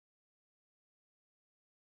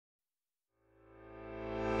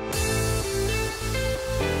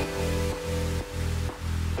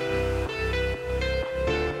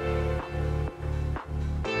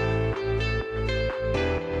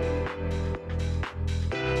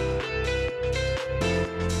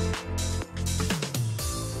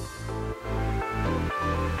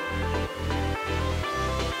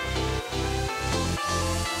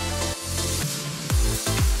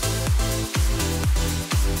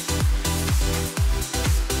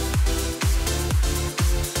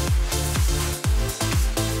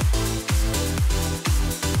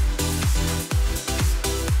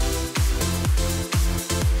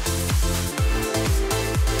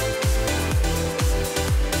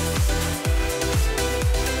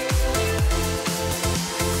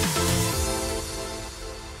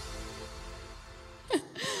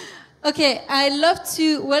Okay, I'd love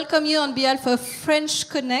to welcome you on behalf of French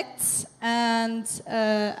Connect and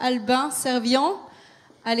Albin Servian,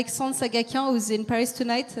 Alexandre Sagakian, who's in Paris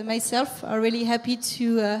tonight, and myself are really happy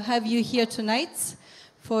to have you here tonight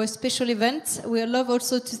for a special event. We would love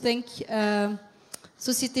also to thank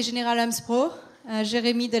Société Générale Amspro,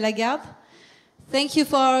 Jérémy Delagarde. Thank you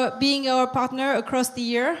for being our partner across the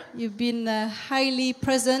year. You've been highly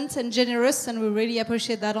present and generous, and we really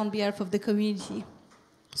appreciate that on behalf of the community.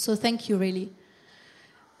 So thank you, really.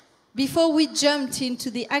 Before we jumped into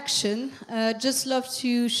the action, just love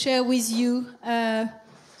to share with you a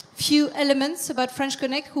few elements about French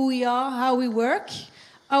Connect, who we are, how we work.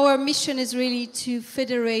 Our mission is really to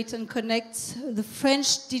federate and connect the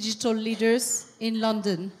French digital leaders in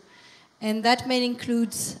London. And that may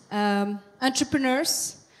include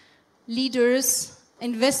entrepreneurs, leaders,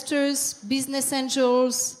 investors, business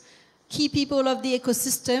angels, key people of the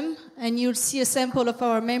ecosystem, and you'll see a sample of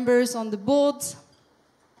our members on the board.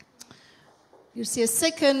 You'll see a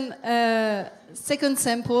second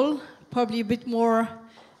sample, probably a bit more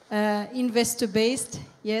investor-based.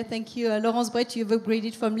 Yeah, thank you. Laurence Brett, you've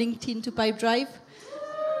upgraded from LinkedIn to Pipedrive.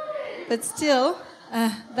 But still,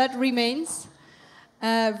 that remains.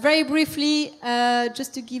 Very briefly,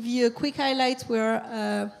 just to give you a quick highlight,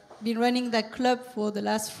 we've been running that club for the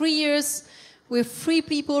last 3 years. We're 3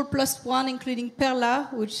 people plus 1, including Perla,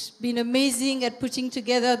 which has been amazing at putting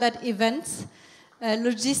together that event,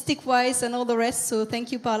 logistic-wise and all the rest, so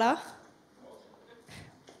thank you, Perla.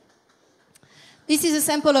 This is a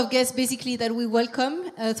sample of guests, basically, that we welcome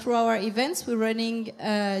through our events. We're running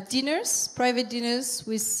dinners, private dinners,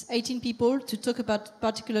 with 18 people to talk about a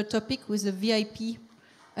particular topic with a VIP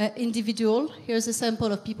individual. Here's a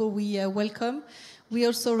sample of people we welcome. We're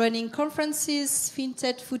also running conferences,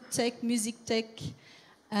 fintech, food tech, music tech,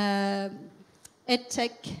 ed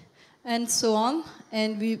tech, and so on.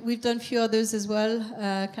 And we've done a few others as well,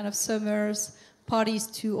 kind of summers, parties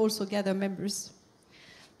to also gather members.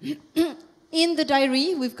 In the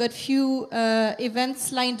diary, we've got a few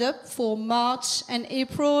events lined up for March and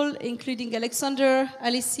April, including Alexander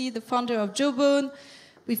Alessi, the founder of Jawbone.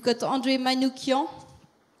 We've got André Manoukian,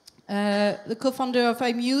 the co-founder of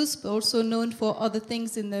iMuse, but also known for other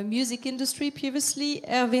things in the music industry previously.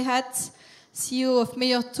 Hervé Hatt, CEO of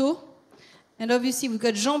Meilleur and obviously we've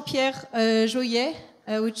got Jean-Pierre Joyet,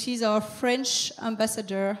 which is our French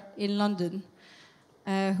ambassador in London,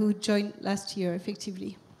 who joined last year,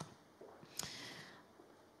 effectively.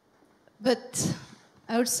 But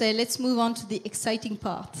I would say let's move on to the exciting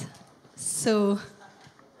part. So,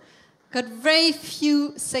 got very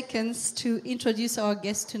few seconds to introduce our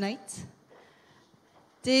guest tonight.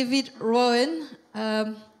 David Rowan.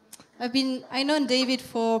 I've known David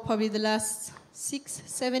for probably the last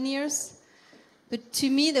 6-7 years. But to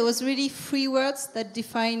me, there was really 3 words that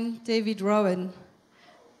define David Rowan.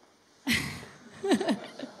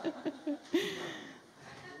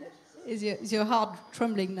 Is your heart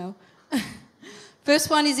trembling now?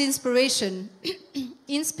 First one is inspiration.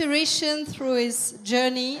 Inspiration through his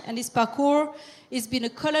journey and his parcours. He's been a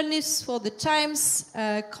columnist for The Times,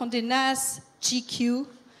 Condé Nast, GQ,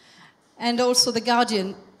 and also The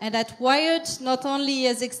Guardian. And at Wired, not only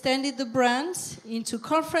has extended the brand into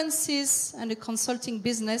conferences and a consulting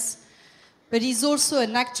business, but he's also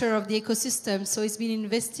an actor of the ecosystem. So he's been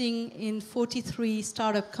investing in 43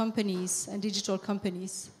 startup companies and digital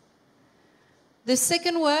companies. The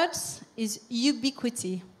second word is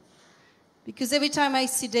ubiquity. Because every time I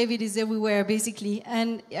see David, he's everywhere, basically.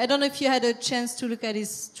 And I don't know if you had a chance to look at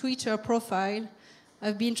his Twitter profile.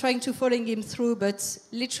 I've been trying to follow him through, but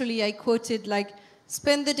literally I quoted, like,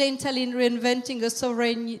 spend the day in Tallinn reinventing a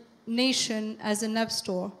sovereign nation as an app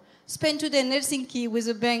store. Spend today in Helsinki with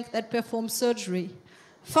a bank that performs surgery.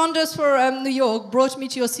 Founders for New York brought me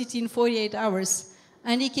to your city in 48 hours.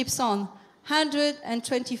 And he keeps on.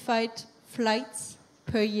 125 flights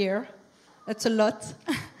per year. That's a lot.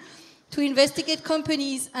 To investigate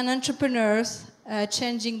companies and entrepreneurs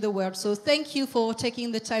changing the world. So thank you for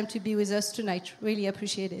taking the time to be with us tonight. Really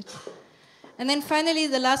appreciate it. And then finally,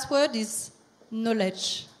 the last word is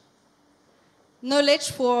knowledge.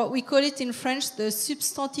 Knowledge for, we call it in French, the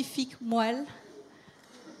substantifique moelle.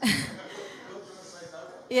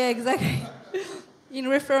 Yeah, exactly. In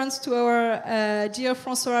reference to our dear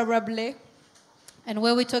François Rabelais. And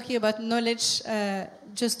where we're talking about knowledge,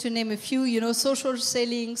 just to name a few, social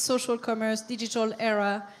selling, social commerce, digital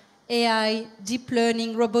era, AI, deep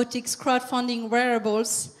learning, robotics, crowdfunding,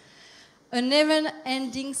 wearables, a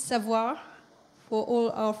never-ending savoir for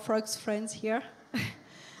all our frogs friends here.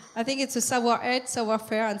 I think it's a savoir-être,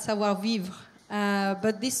 savoir-faire, and savoir-vivre.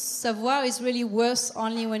 But this savoir is really worth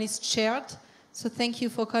only when it's shared. So thank you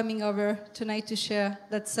for coming over tonight to share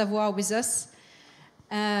that savoir with us.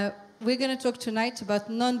 We're going to talk tonight about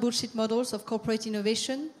non-bullshit models of corporate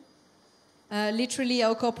innovation. Literally,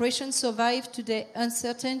 how corporations survive today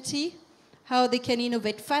uncertainty, how they can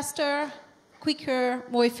innovate faster, quicker,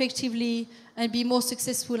 more effectively, and be more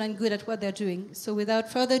successful and good at what they're doing. So without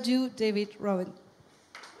further ado, David Rowan.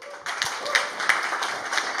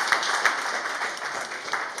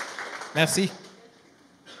 Merci.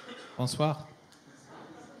 Bonsoir.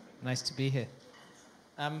 Nice to be here.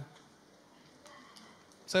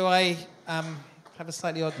 So I have a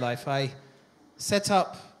slightly odd life. I set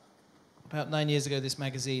up about 9 years ago this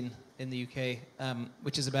magazine in the UK,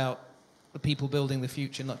 which is about the people building the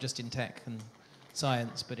future, not just in tech and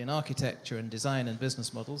science, but in architecture and design and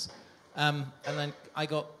business models. And then I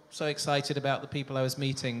got so excited about the people I was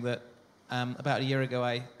meeting that about a year ago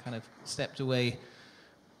I kind of stepped away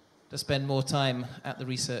to spend more time at the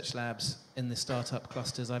research labs in the startup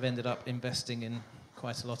clusters. I've ended up investing in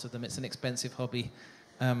quite a lot of them. It's an expensive hobby,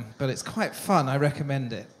 but it's quite fun. I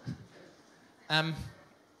recommend it. And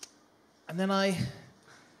then I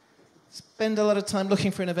spend a lot of time looking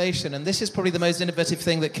for innovation, and this is probably the most innovative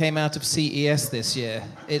thing that came out of CES this year.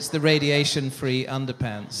 It's the radiation-free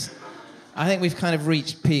underpants. I think we've kind of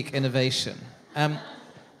reached peak innovation. But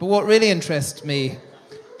what really interests me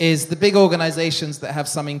is the big organizations that have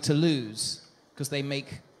something to lose because they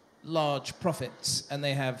make large profits and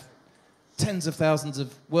they have tens of thousands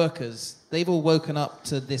of workers. They've all woken up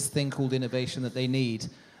to this thing called innovation that they need,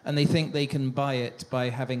 and they think they can buy it by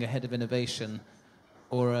having a head of innovation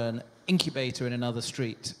or an incubator in another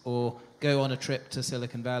street or go on a trip to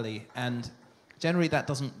Silicon Valley. And generally that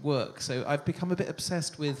doesn't work. So I've become a bit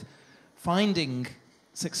obsessed with finding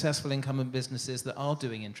successful incumbent businesses that are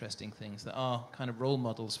doing interesting things, that are kind of role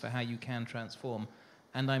models for how you can transform.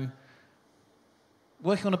 And I'm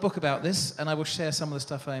working on a book about this, and I will share some of the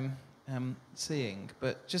stuff I'm seeing.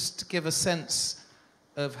 But just to give a sense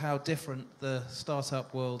of how different the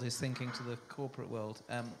startup world is thinking to the corporate world.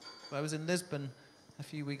 I was in Lisbon a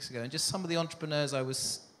few weeks ago, and just some of the entrepreneurs I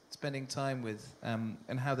was spending time with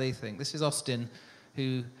and how they think. This is Austin,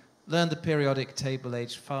 who learned the periodic table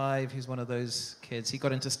age 5. He's one of those kids. He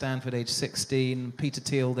got into Stanford age 16. Peter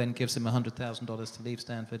Thiel then gives him $100,000 to leave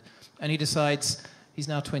Stanford. And he decides, he's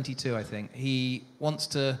now 22, I think, he wants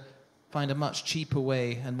to find a much cheaper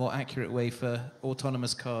way and more accurate way for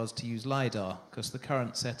autonomous cars to use LiDAR, because the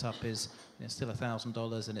current setup is still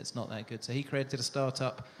 $1,000 and it's not that good. So he created a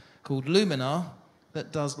startup called Luminar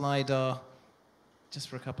that does LiDAR just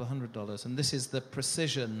for a couple of $100. And this is the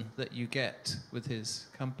precision that you get with his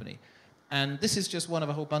company. And this is just one of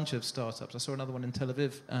a whole bunch of startups. I saw another one in Tel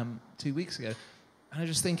Aviv 2 weeks ago. And I was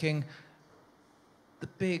just thinking, the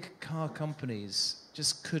big car companies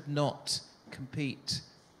just could not compete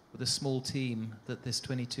with a small team that this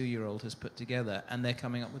 22-year-old has put together, and they're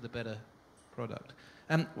coming up with a better product.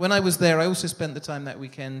 When I was there, I also spent the time that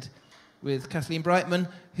weekend with Kathleen Brightman,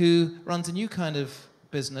 who runs a new kind of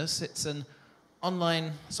business. It's an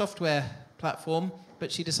online software platform,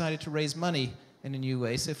 but she decided to raise money in a new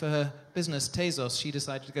way. So for her business, Tezos, she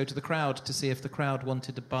decided to go to the crowd to see if the crowd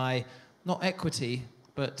wanted to buy not equity,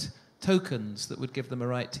 but tokens that would give them a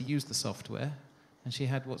right to use the software. And she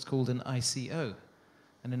had what's called an ICO,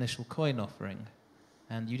 an initial coin offering.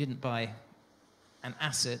 And you didn't buy an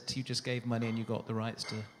asset, you just gave money and you got the rights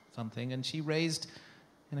to something. And she raised,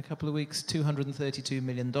 in a couple of weeks, $232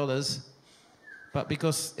 million. But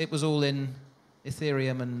because it was all in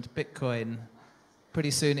Ethereum and Bitcoin, pretty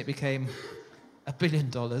soon it became $1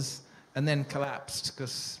 billion and then collapsed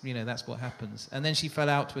because, that's what happens. And then she fell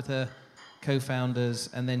out with her co-founders,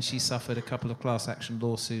 and then she suffered a couple of class action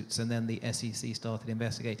lawsuits, and then the SEC started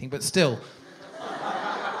investigating. But still,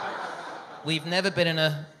 we've never been in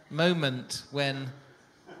a moment when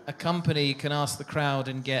a company can ask the crowd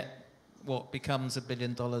and get what becomes $1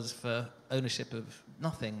 billion for ownership of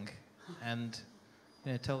nothing. And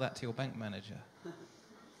tell that to your bank manager.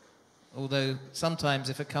 Although sometimes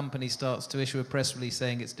if a company starts to issue a press release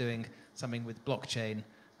saying it's doing something with blockchain,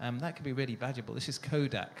 that can be really valuable. This is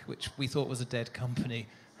Kodak, which we thought was a dead company,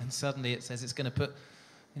 and suddenly it says it's going to put,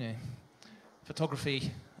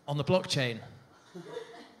 photography on the blockchain.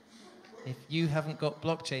 If you haven't got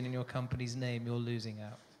blockchain in your company's name, you're losing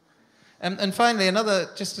out. And finally,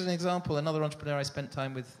 just an example, another entrepreneur I spent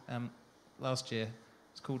time with last year.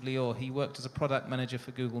 It's called Lior. He worked as a product manager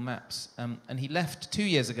for Google Maps, and he left 2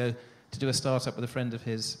 years ago to do a startup with a friend of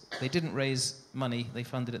his. They didn't raise money, they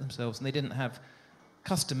funded it themselves, and they didn't have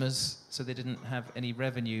customers, so they didn't have any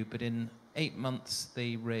revenue, but in 8 months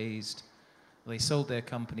they sold their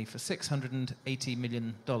company for $680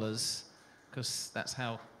 million, because that's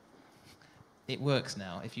how it works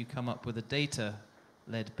now. If you come up with a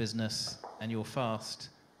data-led business and you're fast,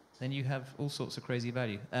 then you have all sorts of crazy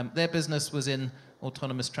value. Their business was in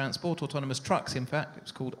autonomous transport, autonomous trucks, in fact. It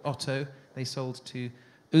was called Otto. They sold to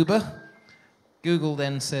Uber. Google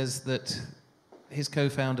then says that his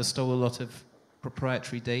co-founder stole a lot of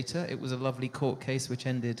proprietary data. It was a lovely court case which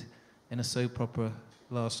ended in a soap opera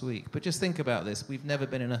last week. But just think about this. We've never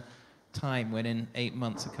been in a time when in 8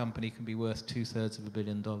 months a company can be worth $2/3 of $1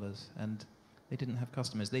 billion. And they didn't have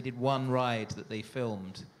customers. They did one ride that they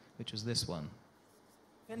filmed, which was this one.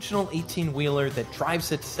 Conventional 18-wheeler that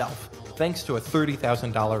drives itself thanks to a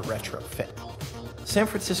 $30,000 retrofit. San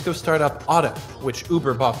Francisco startup Otto, which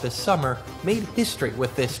Uber bought this summer, made history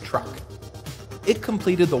with this truck. It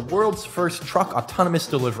completed the world's first truck autonomous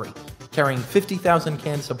delivery, carrying 50,000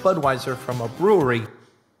 cans of Budweiser from a brewery.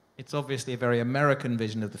 It's obviously a very American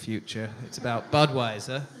vision of the future. It's about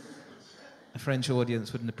Budweiser. A French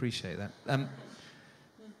audience wouldn't appreciate that.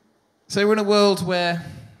 So we're in a world where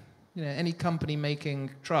any company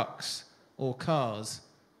making trucks or cars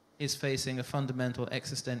is facing a fundamental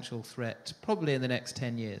existential threat, probably in the next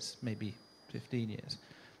 10 years, maybe 15 years.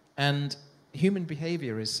 And human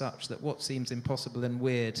behavior is such that what seems impossible and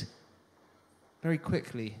weird very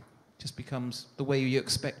quickly just becomes the way you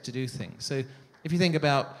expect to do things. So if you think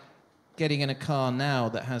about getting in a car now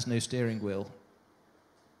that has no steering wheel,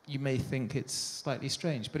 you may think it's slightly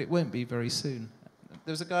strange, but it won't be very soon.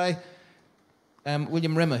 There was a guy,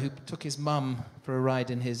 William Rimmer, who took his mum for a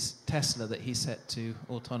ride in his Tesla that he set to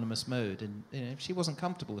autonomous mode, and she wasn't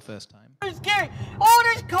comfortable the first time. It's scary. Oh,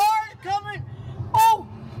 there's cars coming. Oh,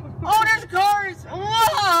 there's cars.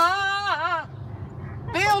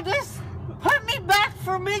 Bill, just put me back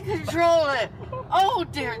for me control it. Oh,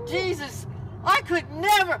 dear Jesus. I could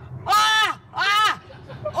never.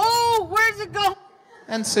 Oh, where's it go?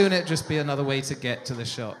 And soon it'd just be another way to get to the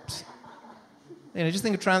shops. Just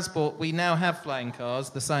think of transport. We now have flying cars,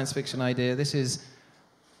 the science fiction idea. This is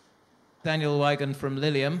Daniel Wigan from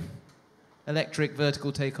Lilium, electric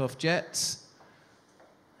vertical takeoff jets.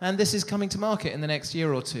 And this is coming to market in the next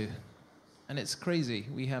year or two. And it's crazy.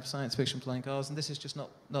 We have science fiction flying cars, and this is just not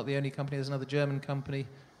the only company. There's another German company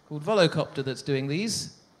called Volocopter that's doing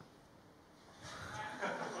these.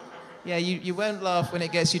 Yeah, you won't laugh when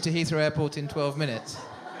it gets you to Heathrow Airport in 12 minutes.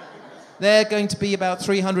 They're going to be about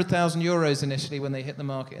 300,000 euros initially when they hit the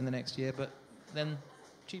market in the next year, but then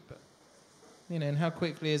cheaper. And how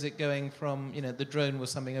quickly is it going from, the drone was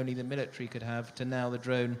something only the military could have, to now the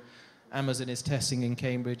drone Amazon is testing in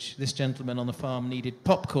Cambridge. This gentleman on the farm needed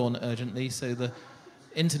popcorn urgently, so the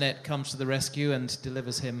internet comes to the rescue and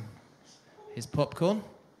delivers him his popcorn.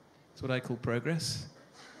 That's what I call progress.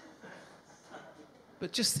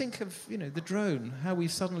 But just think of, the drone, how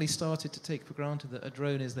we've suddenly started to take for granted that a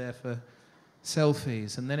drone is there for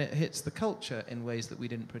selfies, and then it hits the culture in ways that we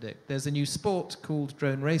didn't predict. There's a new sport called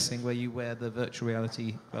drone racing where you wear the virtual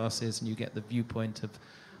reality glasses and you get the viewpoint of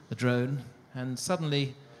the drone, and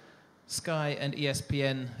suddenly Sky and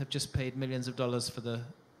ESPN have just paid millions of dollars for the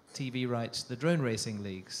TV rights to the drone racing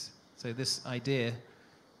leagues. So this idea,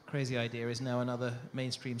 crazy idea, is now another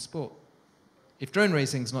mainstream sport. If drone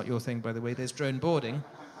racing's not your thing, by the way, there's drone boarding.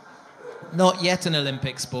 Not yet an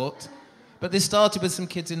Olympic sport, but this started with some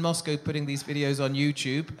kids in Moscow putting these videos on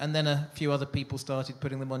YouTube, and then a few other people started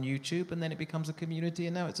putting them on YouTube, and then it becomes a community,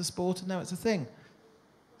 and now it's a sport, and now it's a thing.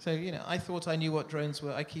 So, I thought I knew what drones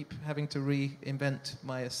were. I keep having to reinvent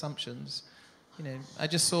my assumptions. I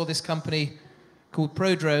just saw this company called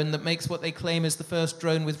ProDrone that makes what they claim is the first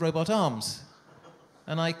drone with robot arms.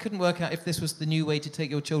 And I couldn't work out if this was the new way to take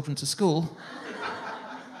your children to school,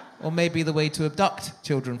 or maybe the way to abduct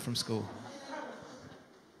children from school.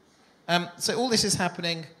 So all this is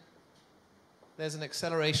happening. There's an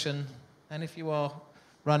acceleration, and if you are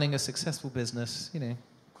running a successful business,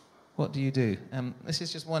 what do you do? This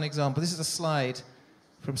is just one example. This is a slide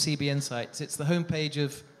from CB Insights. It's the homepage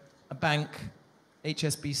of a bank,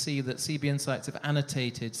 HSBC, that CB Insights have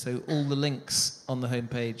annotated, so all the links on the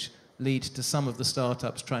homepage lead to some of the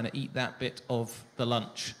startups trying to eat that bit of the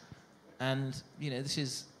lunch. And, this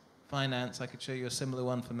is finance. I could show you a similar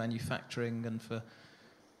one for manufacturing and for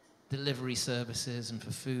delivery services and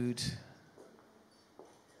for food.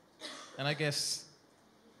 And I guess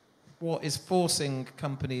what is forcing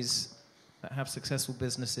companies that have successful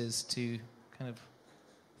businesses to kind of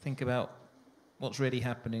think about what's really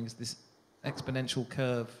happening is this exponential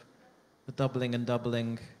curve, the doubling and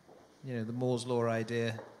doubling, the Moore's Law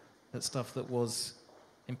idea, that stuff that was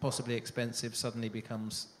impossibly expensive suddenly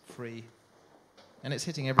becomes free. And it's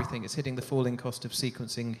hitting everything. It's hitting the falling cost of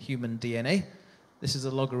sequencing human DNA. This is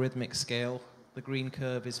a logarithmic scale. The green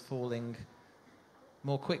curve is falling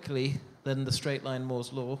more quickly than the straight line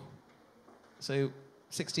Moore's law. So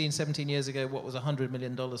 16, 17 years ago, what was $100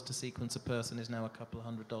 million to sequence a person is now a couple of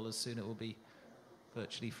 $100. Soon it will be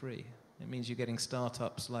virtually free. It means you're getting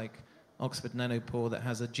startups like Oxford Nanopore that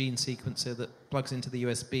has a gene sequencer that plugs into the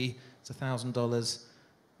USB. It's $1,000.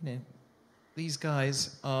 You know, these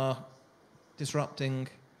guys are disrupting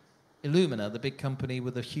Illumina, the big company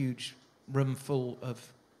with a huge room full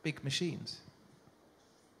of big machines.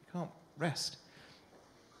 You can't rest.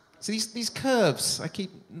 So these curves,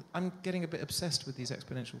 I'm getting a bit obsessed with these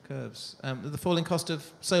exponential curves. The falling cost of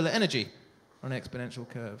solar energy on an exponential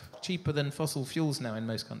curve, cheaper than fossil fuels now in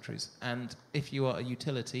most countries. And if you are a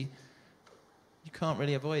utility, you can't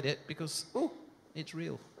really avoid it because, it's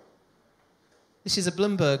real. This is a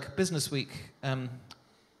Bloomberg Businessweek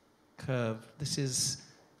curve. This is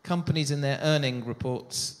companies in their earning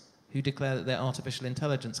reports who declare that they're artificial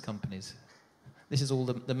intelligence companies. This is all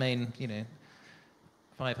the main,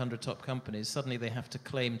 500 top companies. Suddenly they have to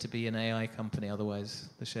claim to be an AI company, otherwise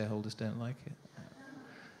the shareholders don't like it.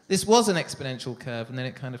 This was an exponential curve, and then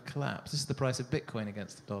it kind of collapsed. This is the price of Bitcoin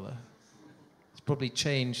against the dollar. It's probably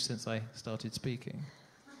changed since I started speaking.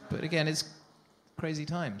 But again, it's crazy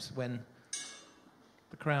times when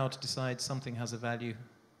the crowd decides something has a value.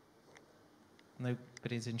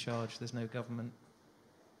 Nobody's in charge. There's no government.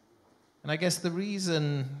 And I guess the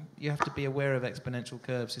reason you have to be aware of exponential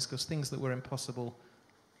curves is because things that were impossible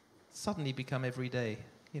suddenly become everyday.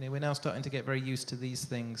 We're now starting to get very used to these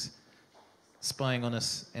things spying on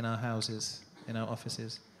us in our houses, in our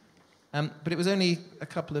offices. But it was only a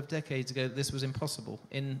couple of decades ago that this was impossible.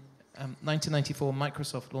 In 1994,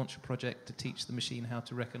 Microsoft launched a project to teach the machine how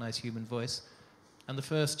to recognize human voice. And the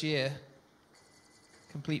first year,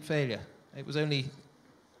 complete failure. It was only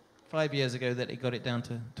 5 years ago that it got it down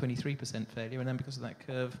to 23% failure. And then because of that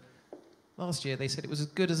curve, last year they said it was as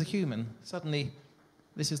good as a human. Suddenly,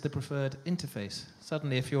 this is the preferred interface.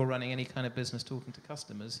 Suddenly, if you're running any kind of business talking to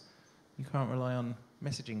customers, you can't rely on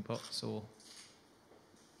messaging bots or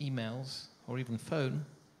emails or even phone.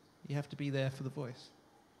 You have to be there for the voice.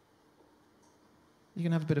 You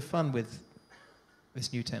can have a bit of fun with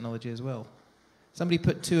this new technology as well. Somebody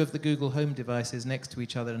put two of the Google Home devices next to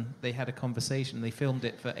each other and they had a conversation. They filmed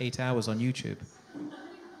it for 8 hours on YouTube.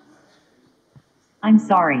 I'm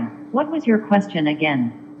sorry. What was your question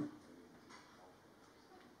again?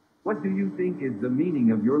 What do you think is the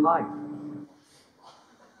meaning of your life?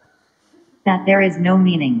 That there is no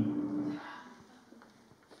meaning.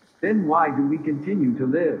 Then why do we continue to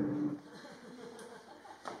live?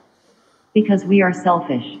 Because we are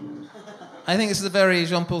selfish. I think this is a very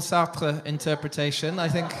Jean-Paul Sartre interpretation. I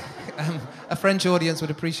think a French audience would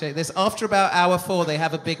appreciate this. After about hour 4, they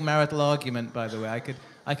have a big marital argument, by the way.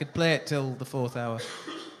 I could play it till the 4th hour.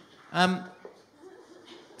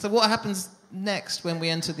 So what happens next when we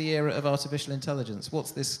enter the era of artificial intelligence?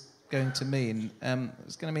 What's this going to mean?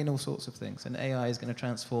 It's going to mean all sorts of things, and AI is going to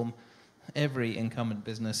transform every incumbent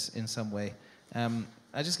business in some way.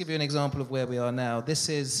 I'll just give you an example of where we are now. This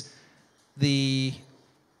is the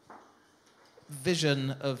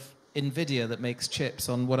vision of NVIDIA that makes chips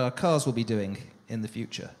on what our cars will be doing in the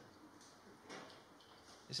future.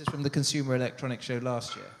 This is from the Consumer Electronics Show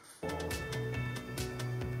last year.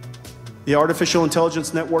 The artificial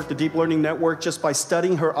intelligence network, the deep learning network, just by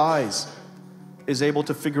studying her eyes, is able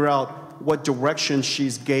to figure out what direction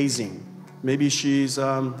she's gazing. Maybe she's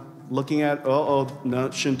looking at, no,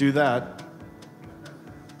 shouldn't do that.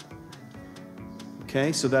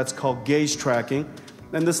 Okay, so that's called gaze tracking.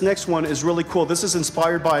 And this next one is really cool. This is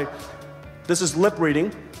inspired by, this is lip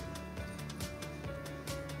reading.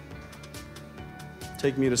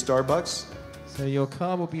 Take me to Starbucks. So your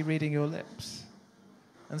car will be reading your lips.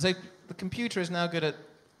 And so the computer is now good at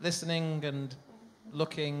listening and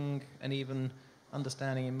looking and even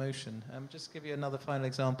understanding emotion. Just to give you another final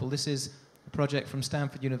example, this is a project from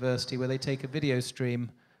Stanford University where they take a video stream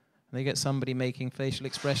and they get somebody making facial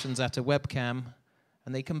expressions at a webcam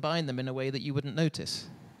and they combine them in a way that you wouldn't notice.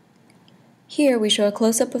 Here we show a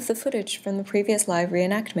close-up of the footage from the previous live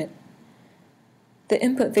reenactment. The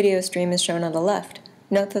input video stream is shown on the left.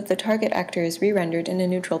 Note that the target actor is re-rendered in a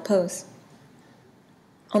neutral pose.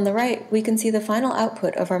 On the right, we can see the final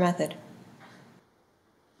output of our method.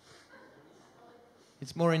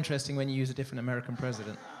 It's more interesting when you use a different American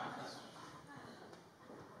president.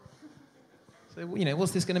 So,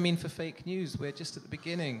 what's this going to mean for fake news? We're just at the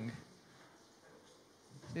beginning.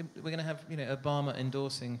 We're going to have, Obama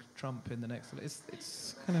endorsing Trump in the next...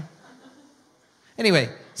 It's kind of... Anyway,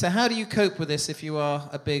 so how do you cope with this if you are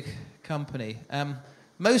a big company?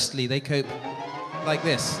 Mostly they cope like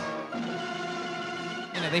this.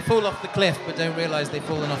 they fall off the cliff but don't realize they've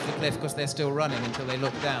fallen off the cliff because they're still running until they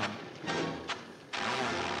look down.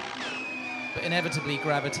 But inevitably,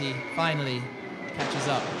 gravity finally catches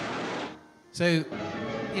up. So,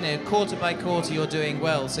 you know, quarter by quarter you're doing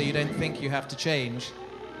well, so you don't think you have to change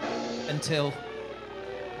until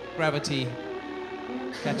gravity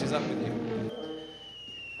catches up with you.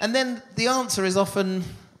 And then the answer is often,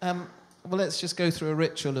 well, let's just go through a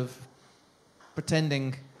ritual of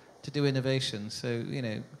pretending to do innovation. So, you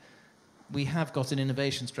know, we have got an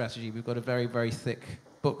innovation strategy. We've got a very, very thick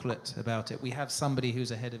booklet about it. We have somebody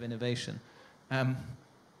who's a head of innovation.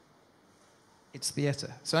 It's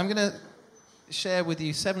theatre. So I'm going to share with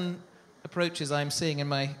you 7 approaches I'm seeing in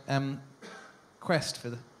my quest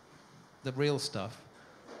for the real stuff.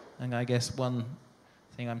 And I guess one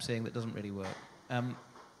thing I'm seeing that doesn't really work. And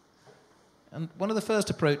one of the first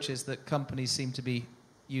approaches that companies seem to be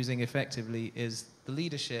using effectively is the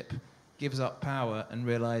leadership gives up power and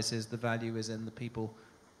realizes the value is in the people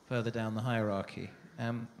further down the hierarchy.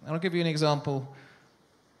 And I'll give you an example.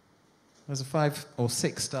 There's a 5- or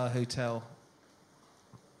 6-star hotel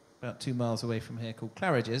about 2 miles away from here called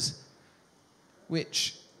Claridge's,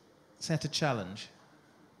 which set a challenge.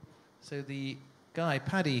 So the guy,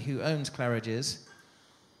 Paddy, who owns Claridge's,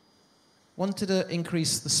 wanted to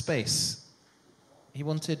increase the space. He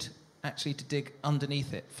wanted actually to dig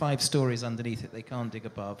underneath it, 5 stories underneath it. They can't dig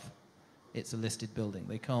above. It's a listed building.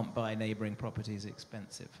 They can't buy neighbouring properties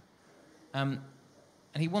expensive. And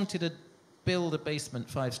he wanted to build a basement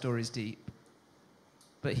 5 stories deep,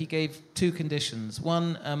 but he gave 2 conditions.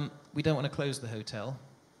 One, we don't want to close the hotel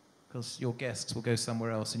because your guests will go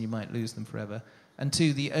somewhere else and you might lose them forever. And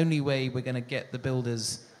 2, the only way we're going to get the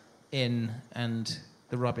builders in and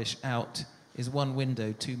the rubbish out is 1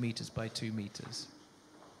 window 2 meters by 2 meters.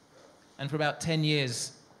 And for about 10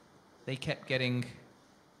 years, they kept getting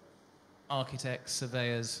architects,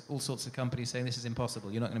 surveyors, all sorts of companies saying this is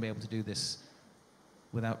impossible. You're not going to be able to do this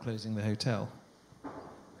without closing the hotel.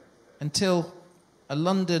 Until a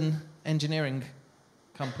London engineering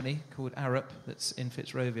company called Arup, that's in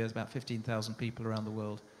Fitzrovia, there's about 15,000 people around the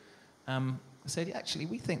world, said, actually,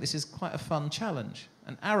 we think this is quite a fun challenge.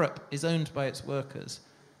 And Arup is owned by its workers.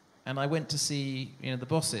 And I went to see, you know, the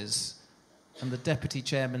bosses, and the deputy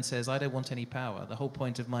chairman says, I don't want any power. The whole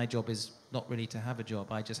point of my job is not really to have a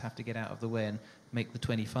job. I just have to get out of the way and make the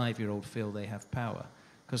 25-year-old feel they have power.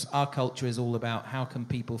 Because our culture is all about how can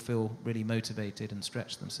people feel really motivated and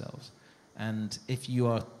stretch themselves. And if you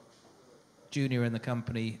are junior in the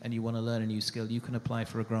company and you want to learn a new skill, you can apply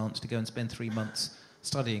for a grant to go and spend 3 months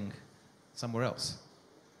studying somewhere else.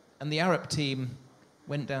 And the Arup team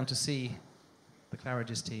went down to see the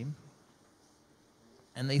Claridge's team,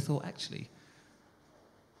 and they thought, actually,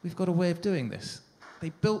 we've got a way of doing this. They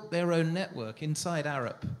built their own network inside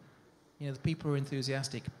Arup. You know, the people who are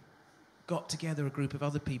enthusiastic got together a group of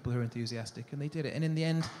other people who are enthusiastic, and they did it. And in the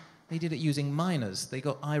end, they did it using miners. They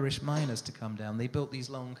got Irish miners to come down. They built these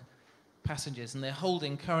long passages, and they're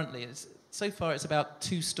holding currently, so far it's about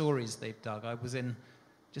 2 stories they've dug. I was in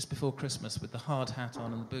just before Christmas with the hard hat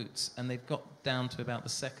on and the boots, and they've got down to about the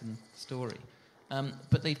 2nd story.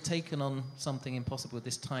 But they've taken on something impossible with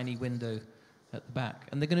this tiny window at the back,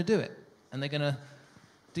 and they're going to do it. And they're going to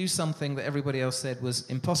do something that everybody else said was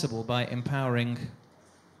impossible by empowering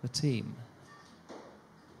the team.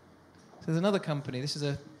 So there's another company, this is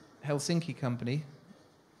a Helsinki company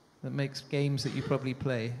that makes games that you probably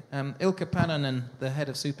play. Ilkka Pananen, the head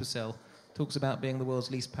of Supercell, talks about being the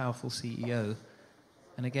world's least powerful CEO.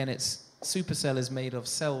 And again, Supercell is made of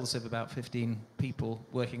cells of about 15 people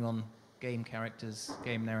working on game characters,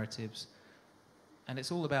 game narratives. And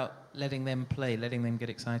it's all about letting them play, letting them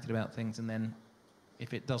get excited about things, and then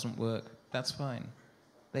if it doesn't work, that's fine.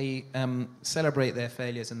 They celebrate their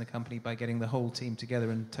failures in the company by getting the whole team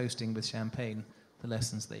together and toasting with champagne the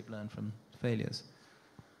lessons they've learned from failures.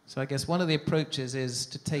 So I guess one of the approaches is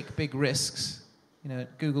to take big risks. You know,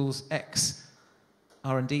 at Google's X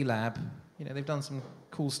R&D lab, you know, they've done some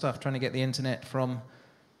cool stuff trying to get the internet from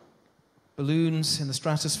balloons in the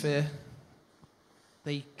stratosphere.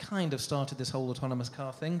 They kind of started this whole autonomous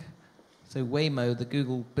car thing. So Waymo, the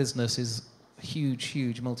Google business, is a huge,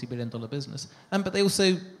 huge multi-billion-dollar business. But they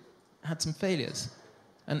also had some failures.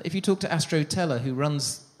 And if you talk to Astro Teller, who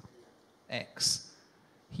runs X,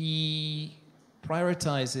 he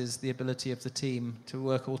prioritizes the ability of the team to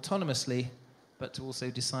work autonomously, but to also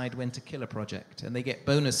decide when to kill a project. And they get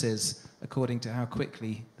bonuses according to how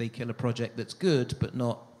quickly they kill a project that's good, but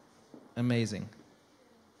not amazing,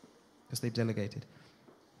 because they've delegated.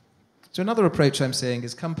 So another approach I'm seeing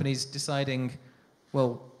is companies deciding,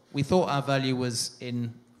 well, we thought our value was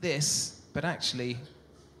in this, but actually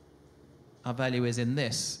our value is in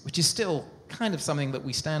this, which is still kind of something that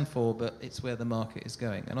we stand for, but it's where the market is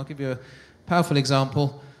going. And I'll give you a powerful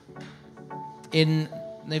example. In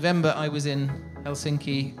November, I was in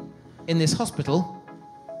Helsinki in this hospital,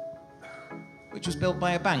 which was built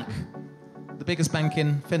by a bank, the biggest bank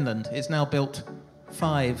in Finland. It's now built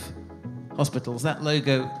 5 hospitals. That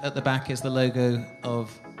logo at the back is the logo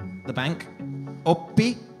of the bank,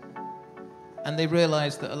 Oppi. And they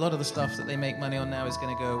realized that a lot of the stuff that they make money on now is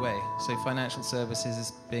going to go away. So financial services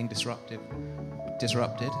is being disrupted.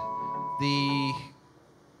 The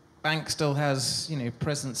bank still has,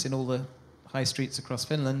 presence in all the high streets across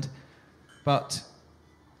Finland, but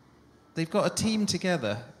they've got a team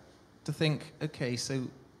together to think, okay, so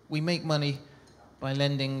we make money by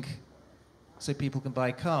lending so people can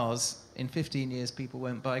buy cars. In 15 years, people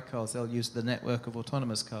won't buy cars. They'll use the network of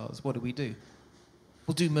autonomous cars. What do?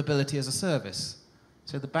 We'll do mobility as a service.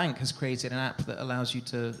 So the bank has created an app that allows you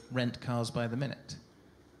to rent cars by the minute.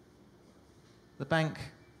 The bank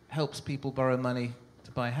helps people borrow money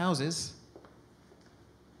to buy houses.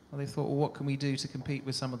 Well, they thought, well, what can we do to compete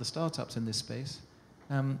with some of the startups in this space?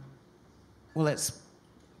 Well, let's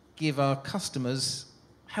give our customers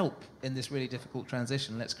help in this really difficult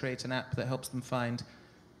transition. Let's create an app that helps them find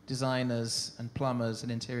designers and plumbers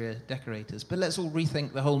and interior decorators. But let's all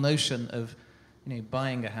rethink the whole notion of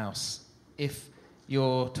buying a house. If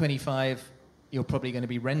you're 25, you're probably going to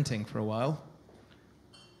be renting for a while,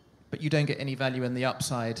 but you don't get any value in the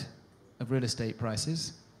upside of real estate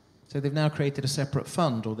prices. So they've now created a separate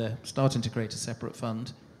fund, or they're starting to create a separate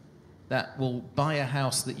fund, that will buy a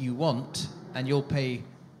house that you want, and you'll pay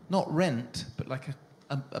not rent, but like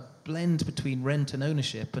a blend between rent and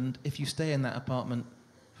ownership. And if you stay in that apartment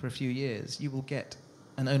for a few years, you will get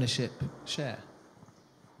an ownership share.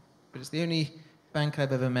 But it's the only bank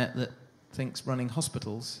I've ever met that thinks running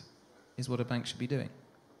hospitals is what a bank should be doing.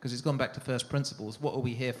 Because it's gone back to first principles. What are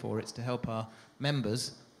we here for? It's to help our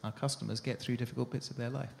members, our customers, get through difficult bits of their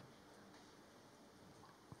life.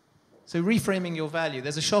 So reframing your value.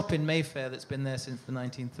 There's a shop in Mayfair that's been there since the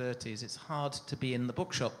 1930s. It's hard to be in the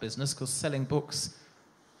bookshop business because selling books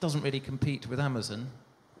doesn't really compete with Amazon.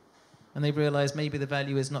 And they realized maybe the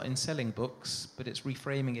value is not in selling books, but it's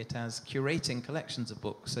reframing it as curating collections of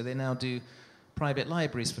books. So they now do private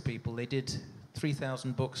libraries for people. They did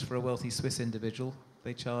 3,000 books for a wealthy Swiss individual.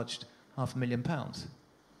 They charged £500,000.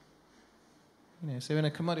 So in a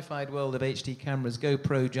commodified world of HD cameras,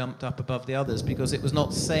 GoPro jumped up above the others because it was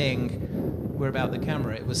not saying we're about the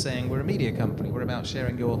camera. It was saying we're a media company. We're about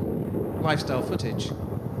sharing your lifestyle footage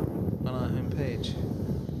on our homepage.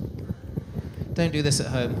 Don't do this at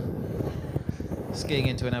home, skiing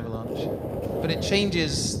into an avalanche. But it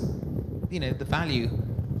changes, the value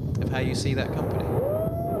of how you see that company.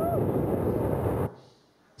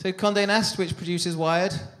 So Condé Nast, which produces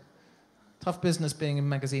Wired, tough business being in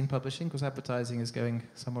magazine publishing because advertising is going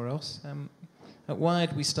somewhere else. At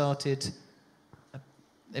Wired, we started an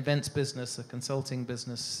events business, a consulting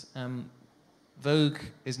business. Vogue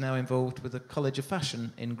is now involved with a college of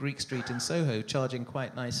fashion in Greek Street in Soho, charging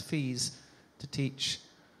quite nice fees to teach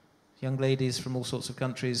young ladies from all sorts of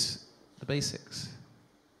countries the basics.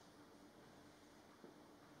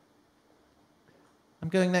 I'm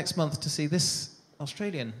going next month to see this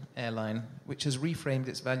Australian airline, which has reframed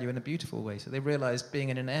its value in a beautiful way. So they realized being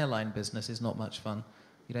in an airline business is not much fun.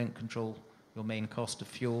 You don't control your main cost of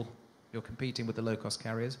fuel. You're competing with the low-cost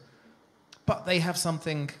carriers. But they have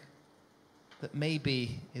something that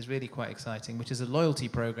maybe is really quite exciting, which is a loyalty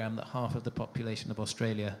program that half of the population of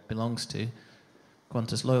Australia belongs to,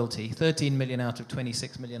 Qantas Loyalty. 13 million out of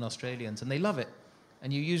 26 million Australians, and they love it.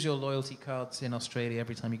 And you use your loyalty cards in Australia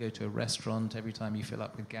every time you go to a restaurant, every time you fill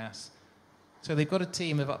up with gas. So they've got a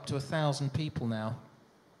team of up to 1,000 people now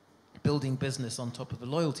building business on top of a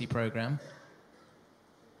loyalty program.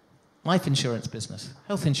 Life insurance business,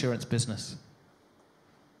 health insurance business,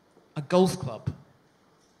 a golf club.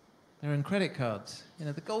 They're in credit cards.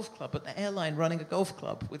 The golf club, but the airline running a golf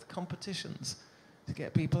club with competitions to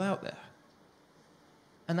get people out there.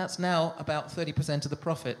 And that's now about 30% of the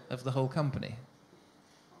profit of the whole company.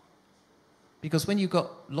 Because when you've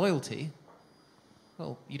got loyalty,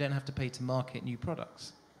 well, you don't have to pay to market new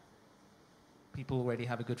products. People already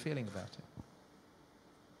have a good feeling about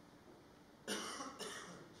it.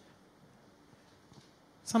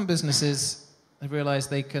 Some businesses have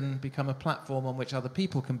realized they can become a platform on which other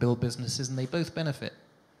people can build businesses, and they both benefit.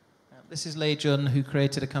 This is Lei Jun, who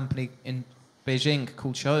created a company in Beijing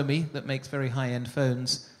called Xiaomi that makes very high-end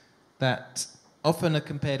phones that often are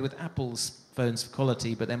compared with Apple's phones for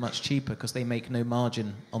quality, but they're much cheaper because they make no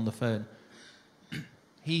margin on the phone.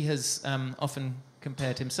 He has often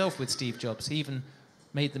compared himself with Steve Jobs. He even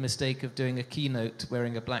made the mistake of doing a keynote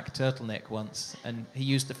wearing a black turtleneck once, and he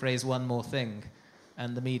used the phrase "one more thing,"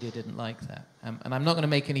 and the media didn't like that. And I'm not going to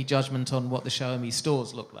make any judgment on what the Xiaomi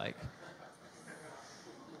stores look like.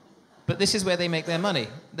 But this is where they make their money.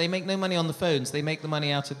 They make no money on the phones. They make the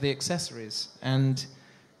money out of the accessories. And,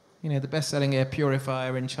 you know, the best-selling air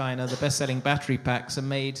purifier in China, the best-selling battery packs are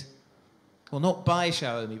made, well, not by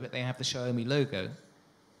Xiaomi, but they have the Xiaomi logo.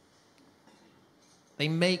 They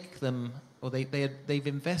make them, or they've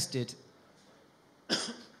invested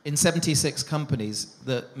in 76 companies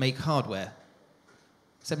that make hardware.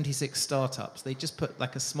 76 startups. They just put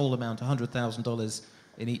like a small amount, $100,000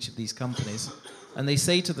 in each of these companies. And they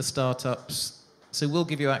say to the startups, so we'll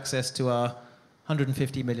give you access to our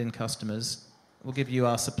 150 million customers. We'll give you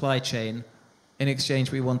our supply chain. In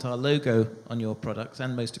exchange, we want our logo on your products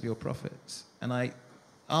and most of your profits. And I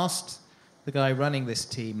asked the guy running this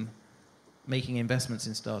team, making investments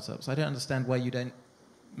in startups, I don't understand why you don't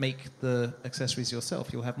make the accessories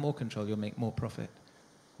yourself. You'll have more control. You'll make more profit.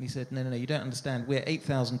 And he said, no, you don't understand. We're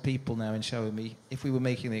 8,000 people now in Xiaomi. If we were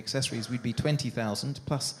making the accessories, we'd be 20,000,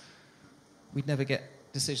 plus we'd never get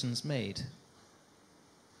decisions made.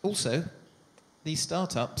 Also, these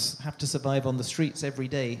startups have to survive on the streets every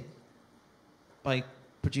day by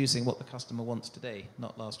producing what the customer wants today,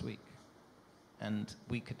 not last week. And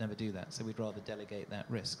we could never do that, so we'd rather delegate that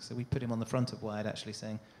risk. So we put him on the front of Wired actually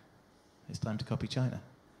saying, it's time to copy China.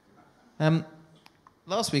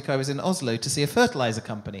 Last week I was in Oslo to see a fertilizer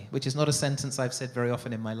company, which is not a sentence I've said very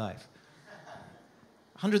often in my life.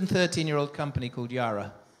 A 113-year-old company called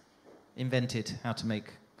Yara invented how to make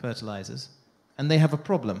fertilizers, and they have a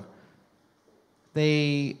problem.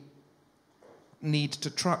 They need to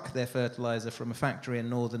truck their fertilizer from a factory in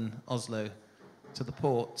northern Oslo to the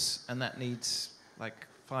ports, and that needs like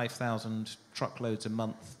 5,000 truckloads a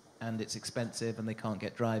month, and it's expensive, and they can't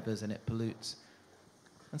get drivers, and it pollutes.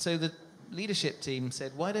 And so the leadership team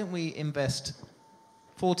said, why don't we invest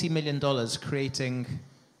 $40 million creating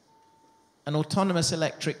an autonomous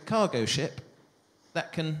electric cargo ship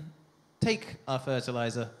that can take our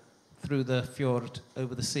fertilizer through the fjord,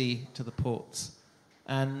 over the sea, to the ports.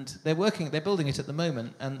 And they're building it at the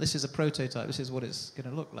moment, and this is a prototype, this is what it's going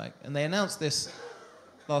to look like. And they announced this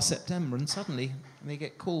last September, and suddenly they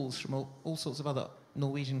get calls from all sorts of other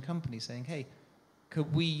Norwegian companies saying, hey,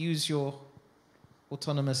 could we use your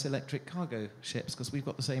autonomous electric cargo ships, because we've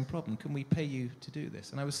got the same problem. Can we pay you to do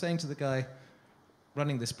this? And I was saying to the guy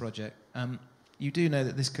running this project, you do know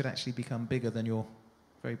that this could actually become bigger than your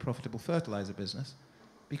very profitable fertilizer business,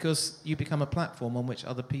 because you become a platform on which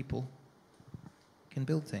other people can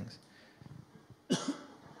build things.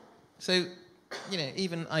 So, you know,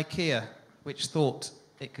 even IKEA, which thought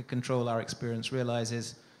it could control our experience,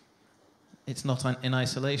 realizes it's not in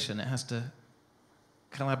isolation. It has to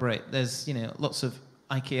collaborate. There's, you know, lots of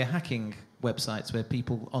IKEA hacking websites where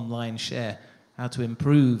people online share how to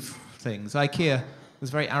improve things. IKEA was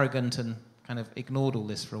very arrogant and kind of ignored all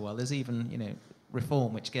this for a while. There's even, you know,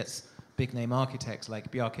 Reform, which gets big-name architects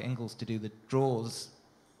like Bjarke Ingels to do the drawers,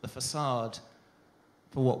 the facade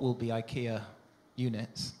for what will be IKEA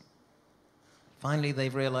units. Finally,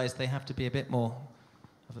 they've realized they have to be a bit more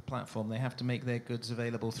of a platform. They have to make their goods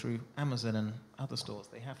available through Amazon and other stores.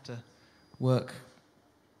 They have to work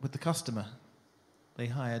with the customer. They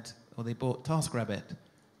hired, or they bought TaskRabbit,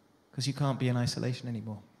 because you can't be in isolation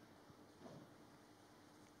anymore.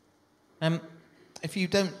 If you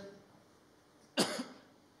don't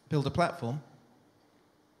build a platform,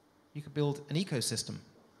 you could build an ecosystem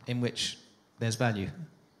in which there's value.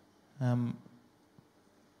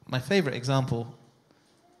 My favorite example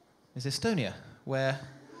is Estonia, where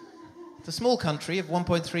it's a small country of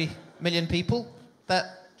 1.3 million people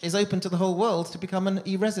that is open to the whole world to become an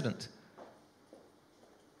e-resident.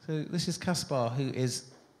 So this is Kaspar, who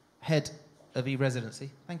is head of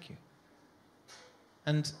e-residency. Thank you.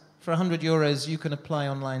 And for €100, you can apply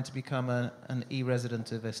online to become an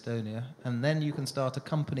e-resident of Estonia, and then you can start a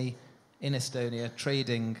company in Estonia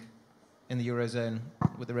trading in the Eurozone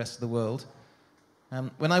with the rest of the world.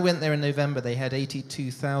 When I went there in November, they had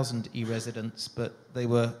 82,000 e-residents, but they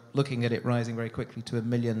were looking at it rising very quickly to 1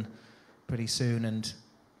 million pretty soon, and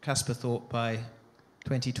Casper thought by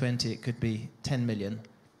 2020 it could be 10 million.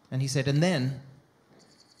 And he said, and then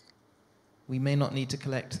we may not need to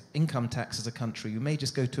collect income tax as a country. We may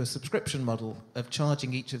just go to a subscription model of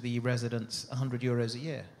charging each of the residents €100 a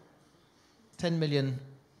year. 10 million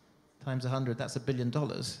times 100, that's $1 billion.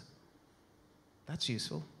 That's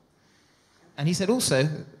useful. And he said also,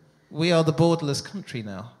 we are the borderless country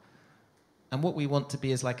now. And what we want to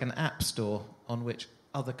be is like an app store on which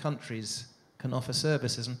other countries can offer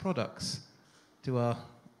services and products to our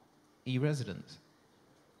e-residents.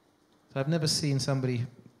 So I've never seen somebody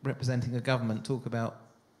representing a government talk about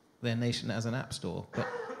their nation as an app store. But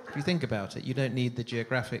if you think about it, you don't need the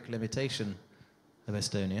geographic limitation of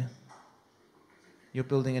Estonia. You're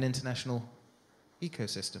building an international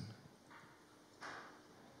ecosystem.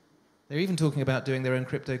 They're even talking about doing their own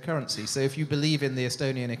cryptocurrency. So if you believe in the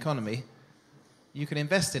Estonian economy, you can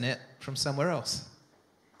invest in it from somewhere else.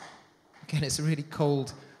 Again, it's a really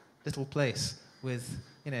cold little place with,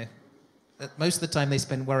 most of the time they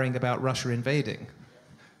spend worrying about Russia invading.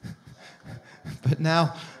 But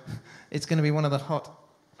now it's going to be one of the hot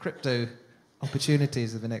crypto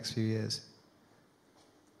opportunities of the next few years.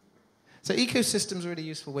 So ecosystems are really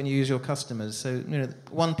useful when you use your customers. So,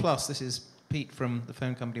 OnePlus, this is Pete from the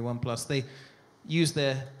phone company OnePlus, they use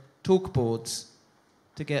their talk boards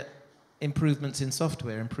to get improvements in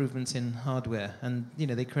software, improvements in hardware, and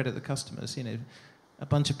they credit the customers. A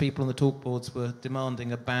bunch of people on the talk boards were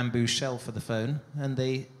demanding a bamboo shell for the phone, and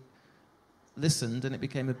they listened, and it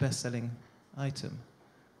became a best-selling item.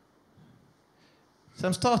 So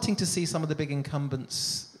I'm starting to see some of the big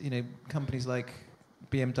incumbents, companies like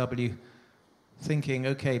BMW, thinking,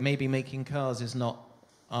 okay, maybe making cars is not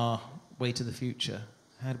our way to the future.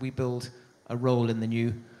 How do we build a role in the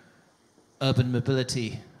new urban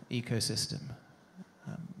mobility ecosystem?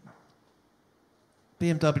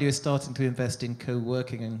 BMW is starting to invest in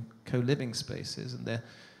co-working and co-living spaces, and they're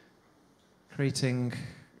creating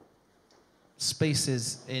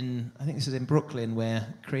spaces in, I think this is in Brooklyn, where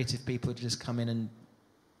creative people just come in and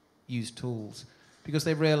use tools, because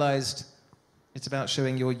they've realized it's about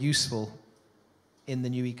showing you're useful in the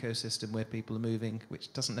new ecosystem where people are moving,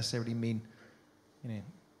 which doesn't necessarily mean,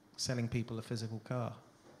 selling people a physical car.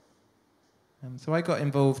 So I got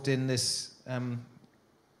involved in this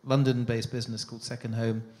London-based business called Second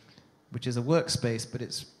Home, which is a workspace, but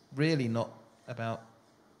it's really not about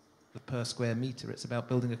the per square meter. It's about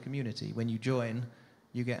building a community. When you join,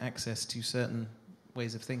 you get access to certain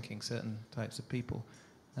ways of thinking, certain types of people.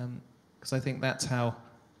 Because I think that's how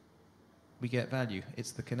we get value. It's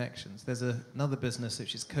the connections. There's another business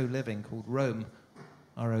which is co-living called Roam,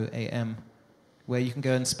 R-O-A-M, where you can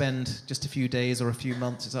go and spend just a few days or a few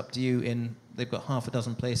months, it's up to you, they've got half a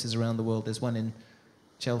dozen places around the world. There's one in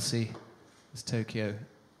Chelsea, there's Tokyo.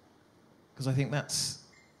 Because I think that's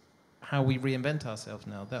how we reinvent ourselves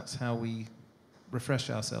now. That's how we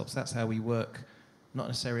refresh ourselves. That's how we work, not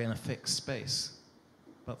necessarily in a fixed space,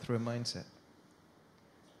 but through a mindset.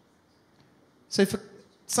 So for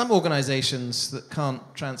some organizations that can't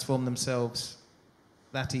transform themselves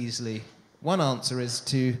that easily, one answer is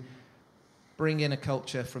to bring in a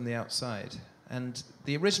culture from the outside. And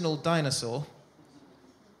the original dinosaur,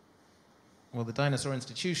 well, the dinosaur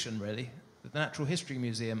institution, really, the Natural History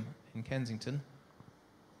Museum in Kensington,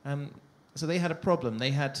 so they had a problem.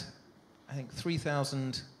 They had, I think,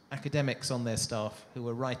 3,000 academics on their staff who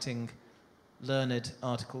were writing learned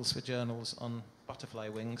articles for journals on butterfly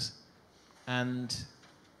wings, and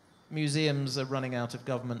museums are running out of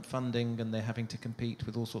government funding and they're having to compete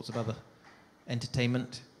with all sorts of other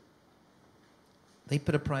entertainment. They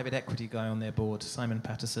put a private equity guy on their board, Simon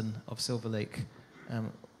Patterson of Silver Lake.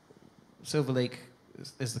 Silver Lake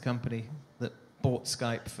is the company that bought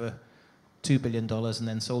Skype for $2 billion and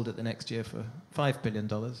then sold it the next year for $5 billion.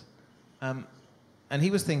 And he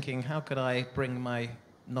was thinking, how could I bring my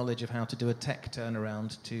knowledge of how to do a tech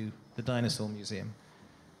turnaround to the Dinosaur Museum?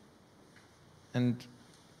 And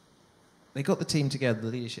they got the team together, the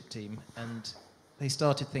leadership team, and they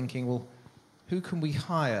started thinking, well, who can we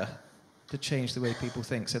hire to change the way people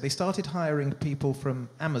think? So they started hiring people from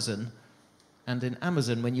Amazon, and in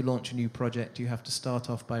Amazon, when you launch a new project, you have to start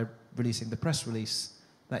off by releasing the press release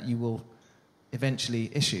that you will eventually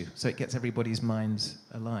issue, so it gets everybody's minds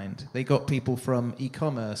aligned. They got people from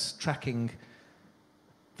e-commerce, tracking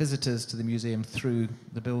visitors to the museum through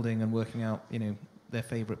the building and working out, their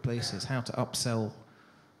favorite places, how to upsell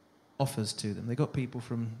offers to them. They got people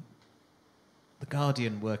from The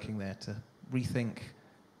Guardian working there to rethink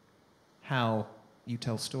how you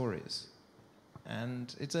tell stories.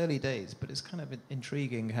 And it's early days, but it's kind of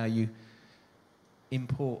intriguing how you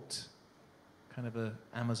import kind of a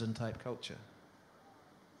Amazon-type culture.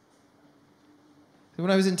 So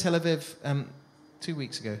when I was in Tel Aviv 2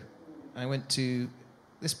 weeks ago, I went to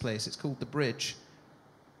this place. It's called The Bridge,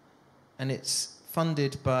 and it's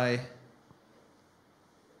funded by,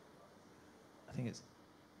 I think it's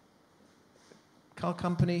a car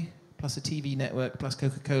company, plus a TV network, plus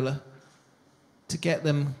Coca-Cola, to get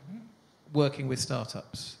them working with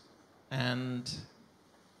startups. And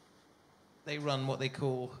they run what they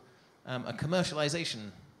call a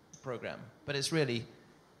commercialization program, but it's really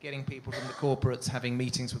getting people from the corporates having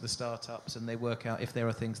meetings with the startups, and they work out if there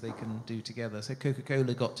are things they can do together. So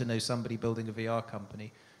Coca-Cola got to know somebody building a VR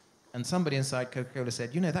company, and somebody inside Coca-Cola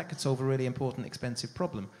said, you know, that could solve a really important, expensive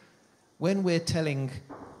problem. When we're telling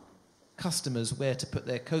customers where to put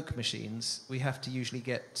their Coke machines, we have to usually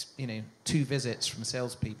get, 2 visits from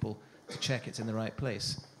salespeople to check it's in the right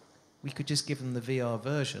place. We could just give them the VR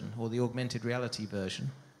version or the augmented reality version,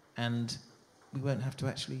 and we won't have to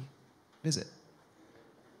actually visit.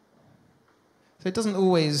 So it doesn't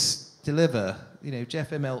always deliver. Jeff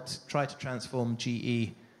Immelt tried to transform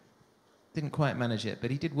GE, didn't quite manage it, but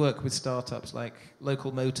he did work with startups like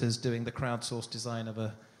Local Motors doing the crowdsourced design of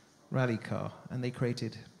a rally car, and they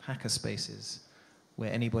created hacker spaces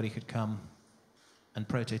where anybody could come and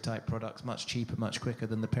prototype products much cheaper, much quicker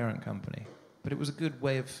than the parent company. But it was a good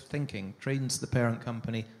way of thinking, trains the parent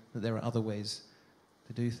company that there are other ways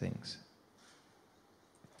to do things.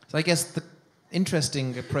 So I guess the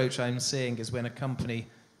interesting approach I'm seeing is when a company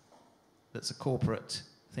that's a corporate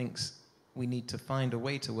thinks we need to find a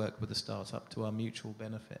way to work with a startup to our mutual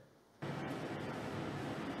benefit.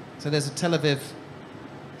 So there's a Tel Aviv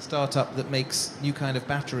startup that makes new kind of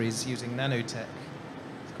batteries using nanotech.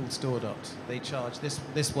 It's called StoreDot. They charge,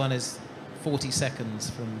 this one is 40 seconds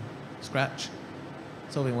from scratch,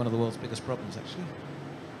 solving one of the world's biggest problems, actually.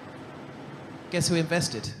 Guess who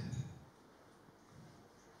invested?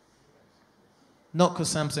 Not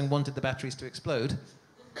because Samsung wanted the batteries to explode,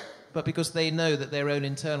 but because they know that their own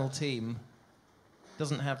internal team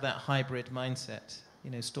doesn't have that hybrid mindset.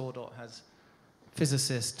 StoreDot has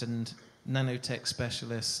physicists and nanotech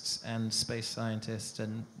specialists and space scientists,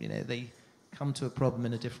 and they come to a problem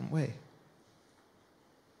in a different way.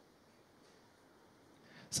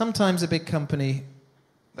 Sometimes a big company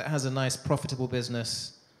that has a nice profitable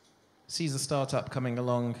business sees a startup coming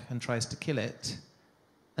along and tries to kill it,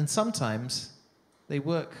 and sometimes they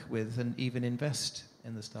work with and even invest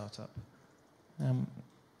in the startup.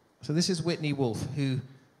 So this is Whitney Wolfe, who,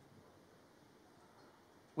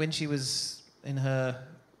 when she was in her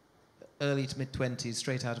early to mid-20s,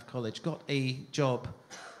 straight out of college, got a job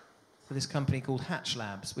for this company called Hatch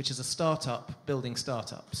Labs, which is a startup building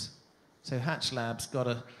startups. So Hatch Labs got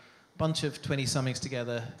a bunch of 20-somethings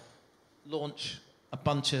together, launch a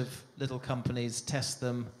bunch of little companies, test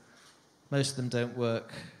them, most of them don't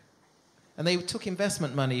work. And they took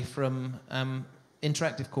investment money from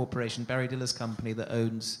Interactive Corporation, Barry Diller's company that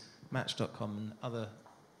owns Match.com and other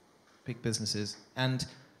big businesses. And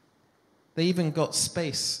they even got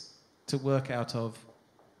space to work out of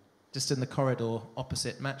just in the corridor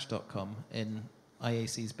opposite Match.com in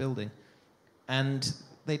IAC's building. And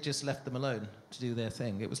they just left them alone to do their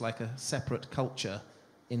thing. It was like a separate culture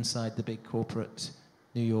inside the big corporate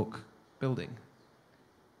New York building.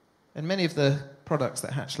 And many of the products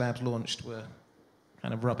that Hatch Labs launched were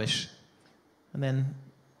kind of rubbish. And then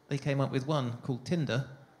they came up with one called Tinder,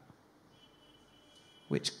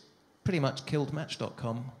 which pretty much killed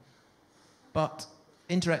Match.com. But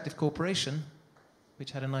Interactive Corporation,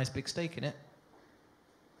 which had a nice big stake in it,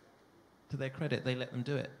 to their credit, they let them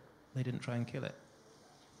do it. They didn't try and kill it.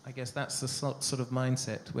 I guess that's the sort of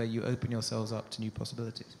mindset where you open yourselves up to new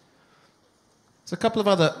possibilities. So a couple of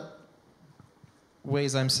other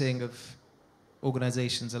ways I'm seeing of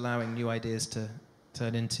organizations allowing new ideas to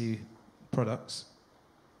turn into products.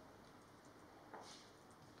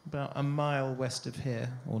 About a mile west of here,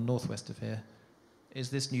 or northwest of here, is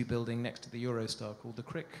this new building next to the Eurostar called the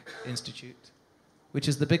Crick Institute, which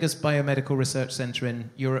is the biggest biomedical research centre in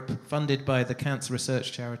Europe, funded by the Cancer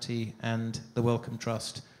Research Charity and the Wellcome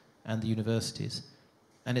Trust and the universities.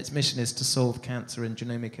 And its mission is to solve cancer and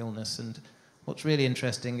genomic illness. And what's really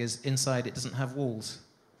interesting is inside it doesn't have walls,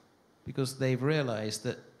 because they've realised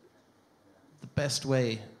that the best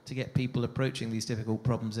way to get people approaching these difficult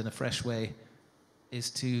problems in a fresh way is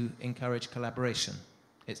to encourage collaboration.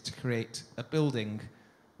 It's to create a building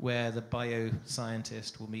where the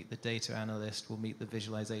bioscientist will meet the data analyst, will meet the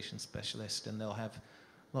visualization specialist, and they'll have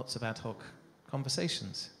lots of ad hoc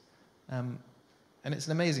conversations. And it's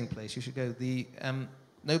an amazing place. You should go. The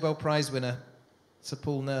Nobel Prize winner, Sir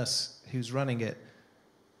Paul Nurse, who's running it,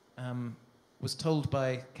 was told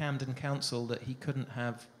by Camden Council that he couldn't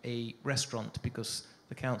have a restaurant because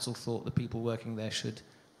the council thought the people working there should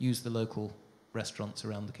use the local restaurants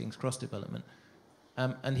around the King's Cross development.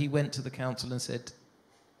 And he went to the council and said,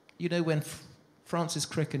 you know, when Francis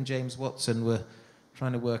Crick and James Watson were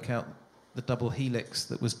trying to work out the double helix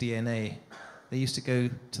that was DNA, they used to go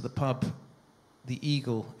to the pub, the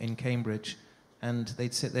Eagle in Cambridge, and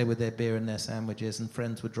they'd sit there with their beer and their sandwiches, and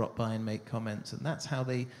friends would drop by and make comments. And that's how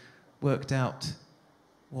they worked out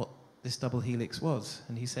what this double helix was.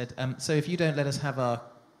 And he said, so if you don't let us have our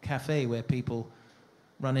cafe where people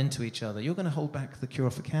run into each other. You're going to hold back the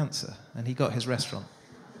cure for cancer. And he got his restaurant.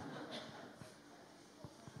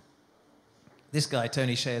 This guy,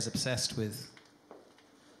 Tony Hsieh, is obsessed with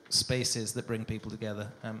spaces that bring people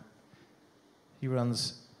together. He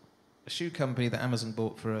runs a shoe company that Amazon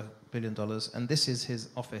bought for $1 billion, and this is his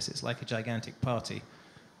office. It's like a gigantic party.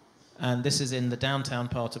 And this is in the downtown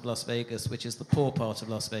part of Las Vegas, which is the poor part of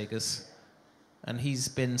Las Vegas. And he's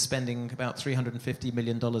been spending about $350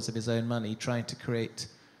 million of his own money trying to create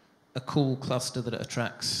a cool cluster that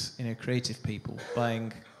attracts, creative people,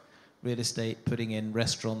 buying real estate, putting in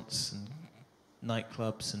restaurants and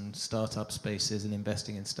nightclubs and startup spaces and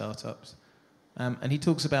investing in startups. And he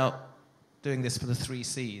talks about doing this for the 3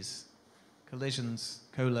 C's: collisions,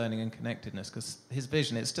 co-learning, and connectedness, because his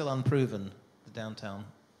vision, it's still unproven, the downtown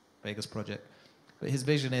Vegas project, but his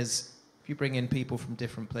vision is if you bring in people from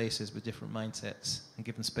different places with different mindsets and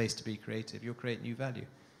give them space to be creative, you'll create new value.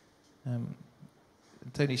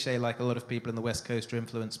 Tony Hsieh, like a lot of people in the West Coast, are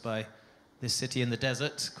influenced by this city in the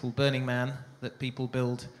desert called Burning Man that people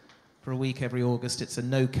build for a week every August. It's a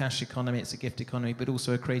no-cash economy, it's a gift economy, but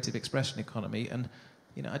also a creative expression economy. And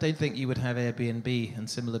I don't think you would have Airbnb and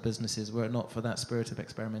similar businesses were it not for that spirit of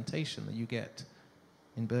experimentation that you get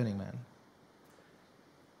in Burning Man.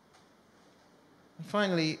 And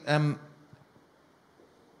finally,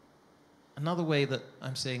 another way that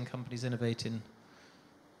I'm seeing companies innovate in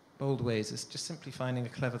bold ways is just simply finding a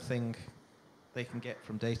clever thing they can get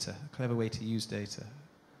from data, a clever way to use data.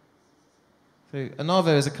 So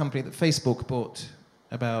Anavo is a company that Facebook bought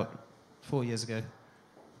about 4 years ago.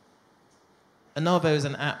 Anavo is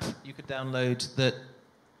an app you could download that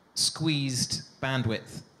squeezed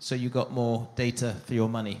bandwidth so you got more data for your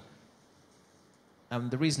money.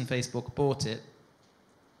 The reason Facebook bought it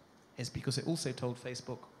is because it also told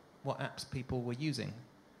Facebook what apps people were using.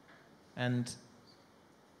 And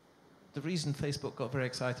the reason Facebook got very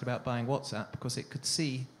excited about buying WhatsApp, because it could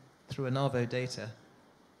see through Anavo data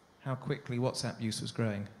how quickly WhatsApp use was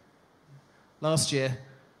growing. Last year,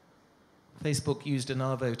 Facebook used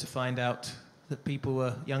Anavo to find out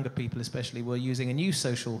that younger people especially, were using a new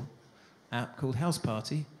social app called House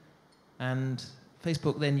Party. And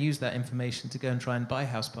Facebook then used that information to go and try and buy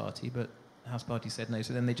House Party, but House Party said no,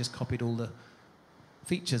 so then they just copied all the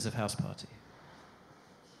features of House Party.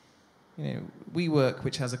 WeWork,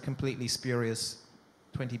 which has a completely spurious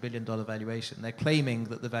 $20 billion valuation, they're claiming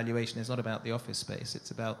that the valuation is not about the office space,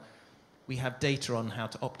 it's about we have data on how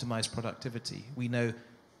to optimize productivity. We know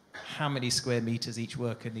how many square meters each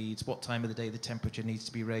worker needs, what time of the day the temperature needs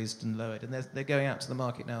to be raised and lowered. And they're going out to the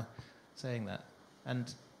market now saying that.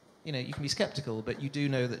 And, you can be skeptical, but you do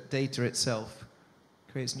know that data itself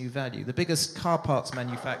creates new value. The biggest car parts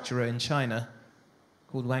manufacturer in China,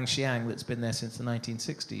 called Wangxiang, that's been there since the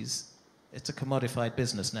 1960s, it's a commodified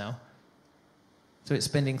business now. So it's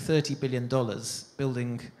spending $30 billion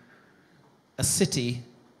building a city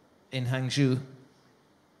in Hangzhou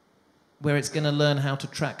where it's going to learn how to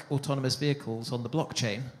track autonomous vehicles on the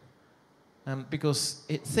blockchain because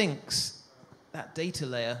it thinks that data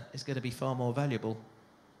layer is going to be far more valuable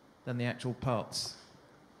than the actual parts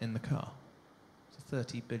in the car. It's a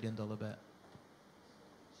 $30 billion bet.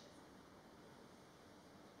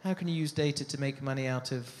 How can you use data to make money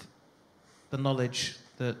out of the knowledge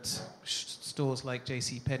that stores like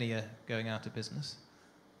JCPenney are going out of business?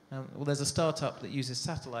 Well, there's a startup that uses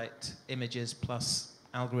satellite images plus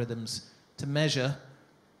algorithms to measure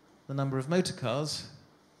the number of motor cars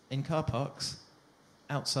in car parks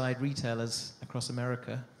outside retailers across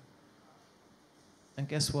America. And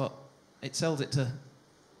guess what? It sells it to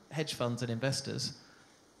hedge funds and investors.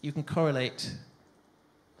 You can correlate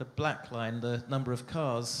the black line, the number of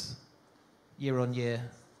cars year on year,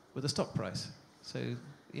 with the stock price. So,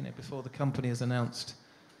 before the company has announced,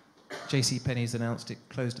 JCPenney's announced it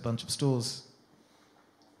closed a bunch of stores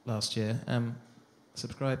last year.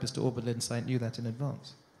 Subscribers to Orbit Insight knew that in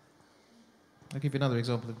advance. I'll give you another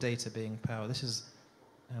example of data being power. This is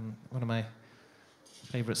one of my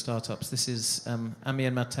favorite startups. This is Ami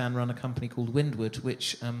and Matan run a company called Windward,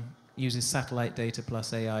 which uses satellite data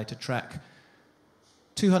plus AI to track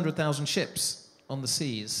 200,000 ships on the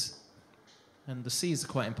seas. And the seas are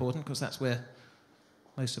quite important because that's where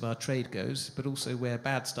most of our trade goes, but also where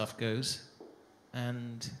bad stuff goes.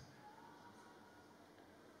 And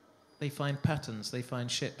they find patterns, they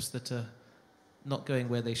find ships that are not going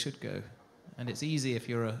where they should go. And it's easy if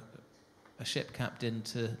you're a ship captain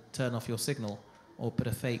to turn off your signal or put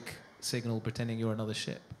a fake signal pretending you're another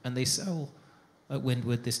ship. And they sell at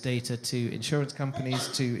Windward this data to insurance companies,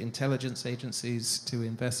 to intelligence agencies, to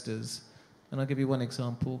investors. And I'll give you one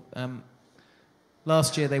example.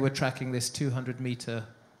 Last year they were tracking this 200-meter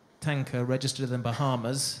tanker registered in the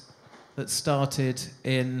Bahamas that started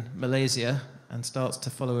in Malaysia and starts to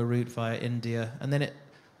follow a route via India, and then it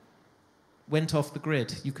went off the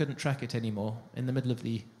grid. You couldn't track it anymore in the middle of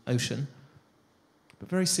the ocean. But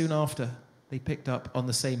very soon after, they picked up on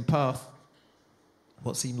the same path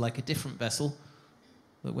what seemed like a different vessel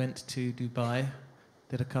that went to Dubai,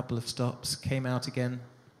 did a couple of stops, came out again,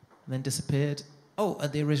 and then disappeared. Oh,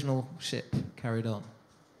 and the original ship carried on.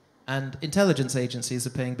 And intelligence agencies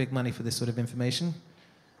are paying big money for this sort of information.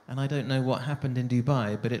 And I don't know what happened in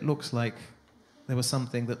Dubai, but it looks like there was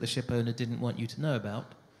something that the ship owner didn't want you to know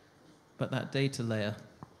about. But that data layer,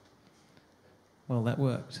 well, that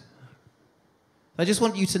worked. I just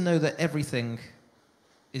want you to know that everything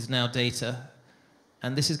is now data,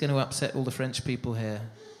 and this is going to upset all the French people here.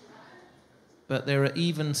 But there are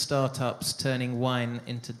even startups turning wine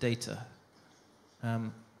into data.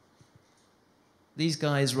 These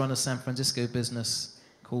guys run a San Francisco business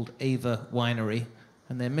called Ava Winery,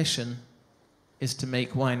 and their mission is to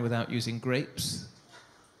make wine without using grapes.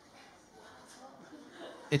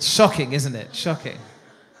 It's shocking, isn't it? Shocking.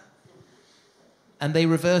 And they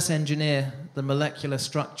reverse engineer the molecular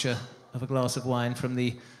structure of a glass of wine from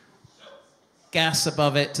the gas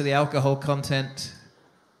above it to the alcohol content,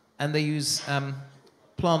 and they use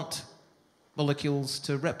plant molecules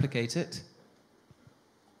to replicate it.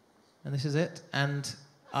 And this is it. And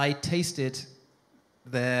I tasted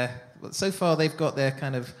so far they've got their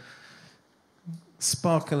kind of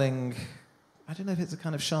sparkling, I don't know if it's a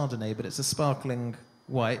kind of Chardonnay, but it's a sparkling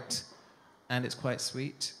white, and it's quite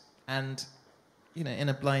sweet. And, you know, in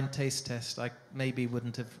a blind taste test, I maybe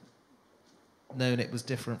wouldn't have known it was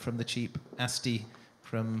different from the cheap Asti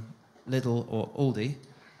from Lidl or Aldi.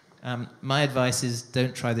 My advice is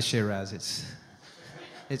don't try the Shiraz.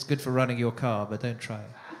 It's good for running your car, but don't try it.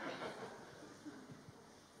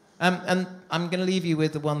 And I'm going to leave you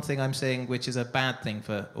with the one thing I'm saying, which is a bad thing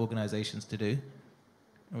for organizations to do,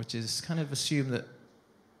 which is kind of assume that,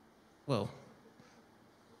 well,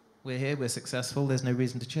 we're here, we're successful, there's no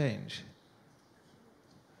reason to change.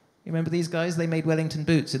 You remember these guys? They made Wellington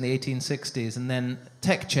boots in the 1860s, and then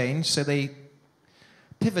tech changed, so they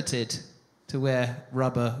pivoted to where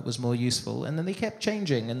rubber was more useful, and then they kept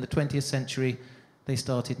changing. In the 20th century, they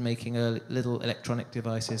started making little electronic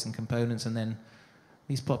devices and components, and then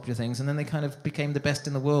these popular things, and then they kind of became the best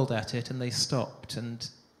in the world at it, and they stopped, and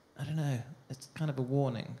I don't know, it's kind of a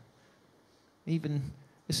warning. Even,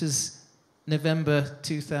 this is November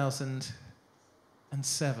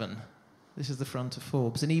 2007. This is the front of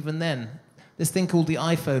Forbes. And even then, this thing called the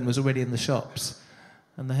iPhone was already in the shops.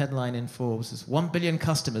 And the headline in Forbes is, 1 billion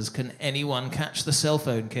customers, can anyone catch the cell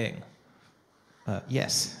phone king?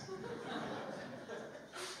 Yes.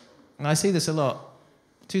 And I see this a lot.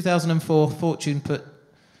 2004, Fortune put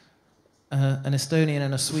an Estonian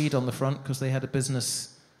and a Swede on the front because they had a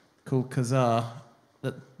business called Kazaa,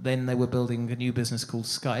 that then they were building a new business called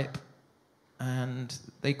Skype. And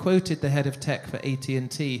they quoted the head of tech for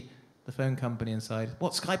AT&T, the phone company inside,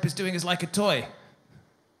 what Skype is doing is like a toy.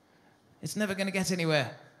 It's never going to get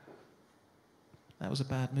anywhere. That was a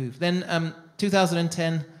bad move. Then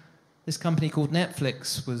 2010, this company called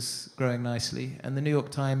Netflix was growing nicely, and the New York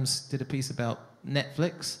Times did a piece about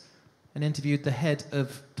Netflix and interviewed the head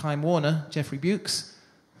of Time Warner, Jeffrey Bukes.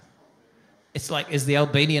 It's like, is the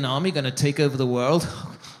Albanian army going to take over the world?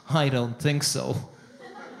 I don't think so.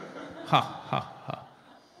 Ha, ha, ha.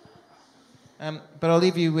 But I'll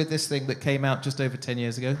leave you with this thing that came out just over 10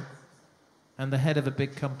 years ago. And the head of a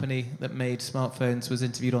big company that made smartphones was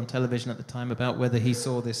interviewed on television at the time about whether he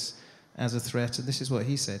saw this as a threat. And this is what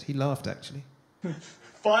he said. He laughed, actually.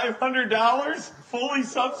 $500 fully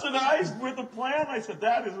subsidized with a plan? I said,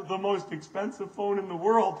 that is the most expensive phone in the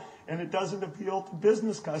world, and it doesn't appeal to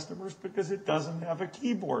business customers because it doesn't have a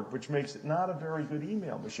keyboard, which makes it not a very good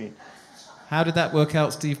email machine. How did that work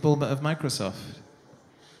out, Steve Ballmer of Microsoft?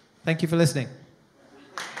 Thank you for listening.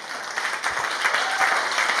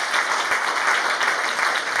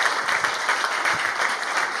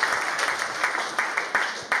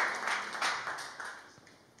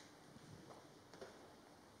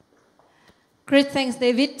 Great, thanks,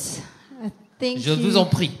 David. I think Je vous en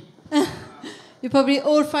prie. You probably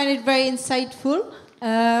all find it very insightful.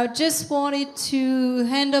 Just wanted to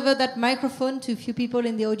hand over that microphone to a few people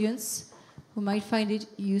in the audience who might find it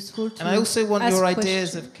useful to And I also want ask your questions.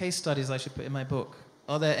 ideas of case studies I should put in my book.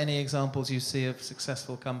 Are there any examples you see of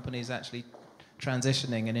successful companies actually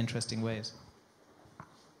transitioning in interesting ways?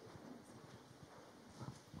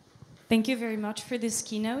 Thank you very much for this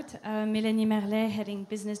keynote. Mélanie Merlet, heading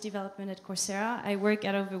business development at Coursera. I work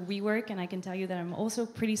out of a WeWork, and I can tell you that I'm also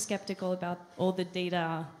pretty skeptical about all the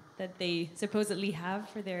data that they supposedly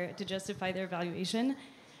have to justify their valuation.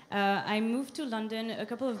 I moved to London a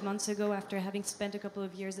couple of months ago after having spent a couple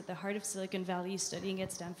of years at the heart of Silicon Valley studying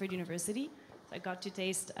at Stanford University. So I got to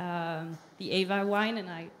taste the Ava wine, and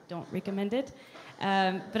I don't recommend it.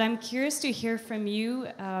 But I'm curious to hear from you,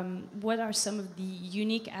 what are some of the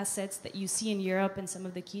unique assets that you see in Europe and some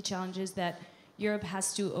of the key challenges that Europe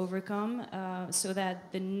has to overcome so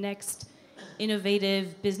that the next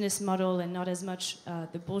innovative business model and not as much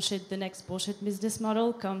the next bullshit business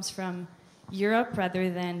model comes from Europe rather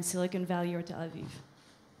than Silicon Valley or Tel Aviv?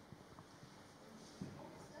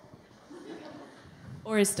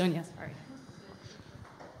 Or Estonia, sorry.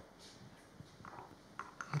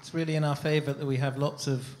 It's really in our favor that we have lots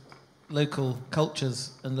of local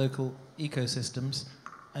cultures and local ecosystems,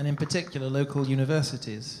 and in particular local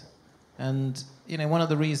universities. And, you know, one of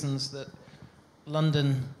the reasons that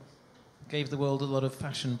London gave the world a lot of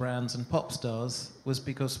fashion brands and pop stars was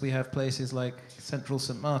because we have places like Central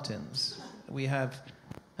St. Martin's. We have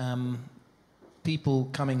people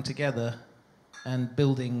coming together and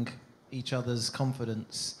building each other's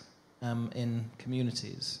confidence in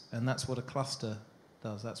communities. And that's what a cluster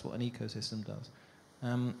does. That's what an ecosystem does.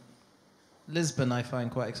 Lisbon I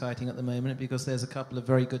find quite exciting at the moment because there's a couple of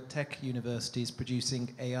very good tech universities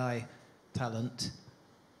producing AI talent,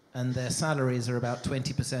 and their salaries are about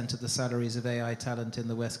 20% of the salaries of AI talent in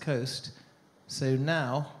the West Coast. So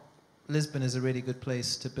now Lisbon is a really good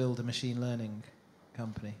place to build a machine learning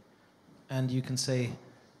company. And you can say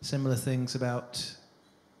similar things about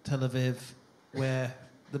Tel Aviv, where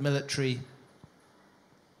the military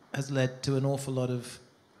has led to an awful lot of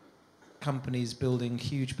companies building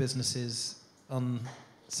huge businesses on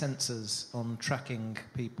sensors, on tracking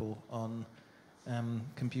people, on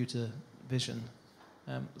computer vision.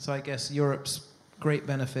 So I guess Europe's great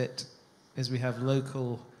benefit is we have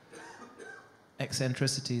local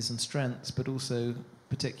eccentricities and strengths, but also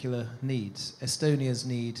particular needs. Estonia's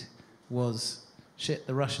need was, shit,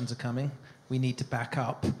 the Russians are coming. We need to back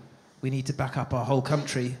up. We need to back up our whole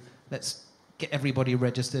country. Let's get everybody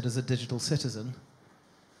registered as a digital citizen.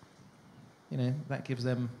 You know, that gives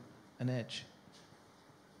them an edge.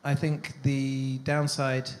 I think the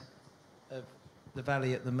downside of the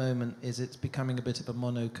Valley at the moment is it's becoming a bit of a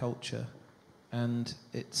monoculture, and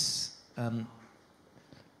its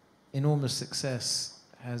enormous success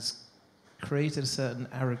has created a certain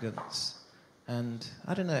arrogance. And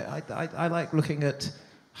I don't know, I like looking at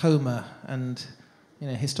Homer and, you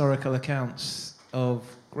know, historical accounts of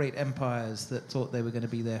great empires that thought they were going to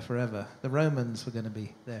be there forever. The Romans were going to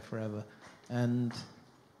be there forever. And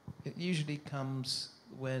it usually comes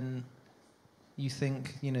when you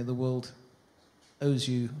think, you know, the world owes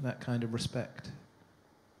you that kind of respect.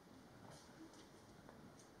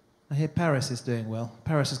 I hear Paris is doing well.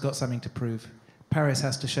 Paris has got something to prove. Paris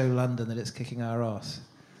has to show London that it's kicking our ass.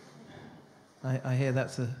 I hear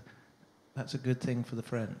that's a good thing for the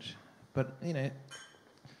French. But, you know,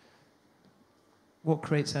 what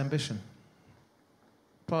creates ambition?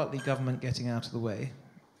 Partly government getting out of the way,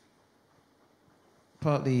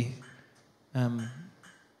 partly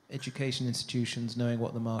education institutions knowing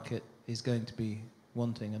what the market is going to be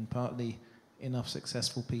wanting, and partly enough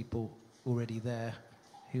successful people already there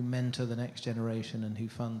who mentor the next generation and who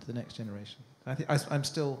fund the next generation. I'm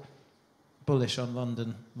still bullish on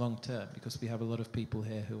London long term because we have a lot of people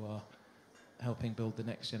here who are helping build the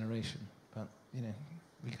next generation. But, you know,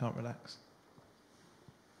 we can't relax.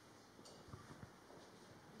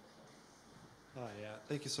 Hi,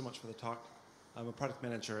 thank you so much for the talk. I'm a product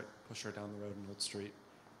manager at Pusher down the road in Old Street.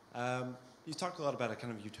 You talked a lot about a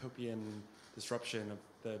kind of utopian disruption of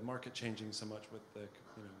the market changing so much with the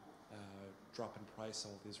drop in price,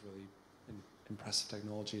 all these really impressive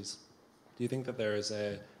technologies. Do you think that there is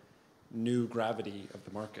a new gravity of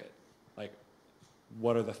the market? Like,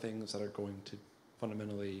 what are the things that are going to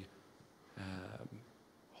fundamentally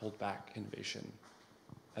hold back innovation,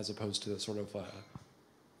 as opposed to the sort of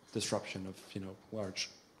disruption of, you know, large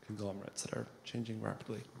conglomerates that are changing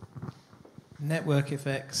rapidly? Network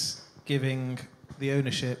effects giving the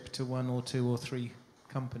ownership to one or two or three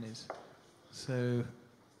companies. So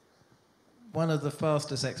one of the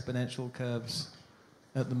fastest exponential curves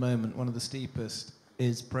at the moment, one of the steepest,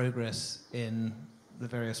 is progress in the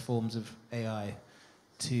various forms of AI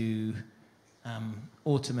to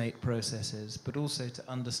automate processes, but also to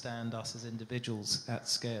understand us as individuals at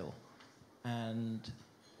scale. And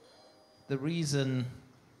the reason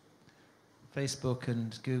Facebook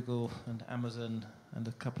and Google and Amazon and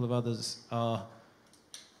a couple of others are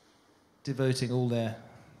devoting all their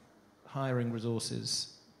hiring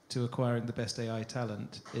resources to acquiring the best AI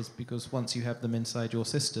talent is because once you have them inside your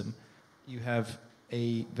system, you have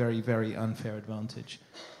a very, very unfair advantage.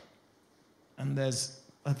 And there's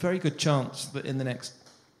a very good chance that in the next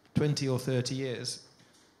 20 or 30 years,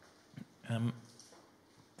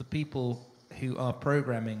 the people who are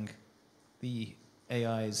programming the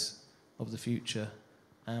AIs of the future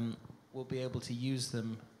will be able to use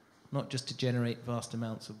them not just to generate vast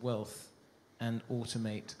amounts of wealth and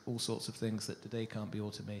automate all sorts of things that today can't be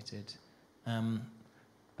automated,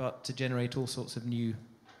 but to generate all sorts of new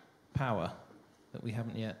power that we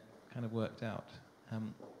haven't yet kind of worked out.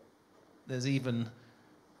 There's even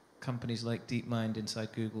companies like DeepMind inside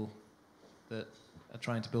Google that are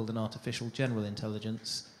trying to build an artificial general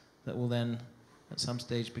intelligence that will then, at some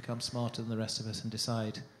stage, become smarter than the rest of us and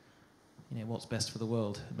decide, what's best for the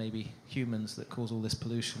world. Maybe humans that cause all this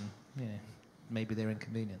pollution, maybe they're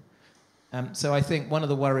inconvenient. So I think one of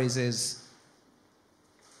the worries is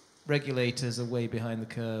regulators are way behind the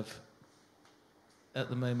curve. At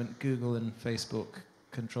the moment, Google and Facebook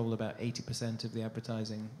control about 80% of the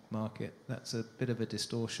advertising market. That's a bit of a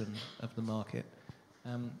distortion of the market.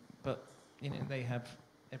 But they have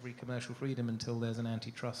every commercial freedom until there's an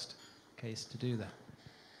antitrust case to do that.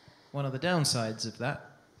 One of the downsides of that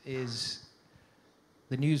is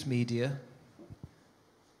the news media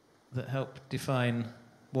that help define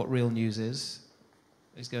what real news is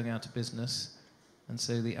going out of business. And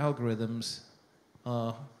so the algorithms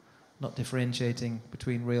are not differentiating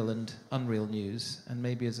between real and unreal news. And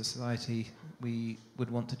maybe as a society, we would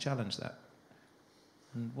want to challenge that.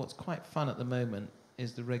 And what's quite fun at the moment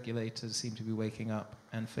is the regulators seem to be waking up,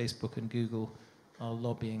 and Facebook and Google are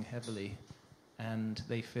lobbying heavily, and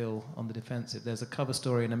they feel on the defensive. There's a cover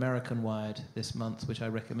story in American Wired this month, which I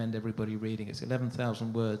recommend everybody reading. It's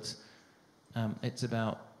 11,000 words. It's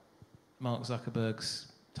about Mark Zuckerberg's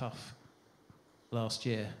tough last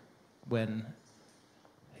year when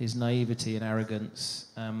his naivety and arrogance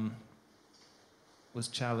was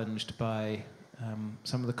challenged by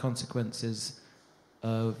some of the consequences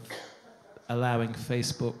of allowing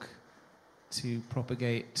Facebook to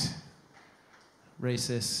propagate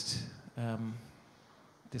racist,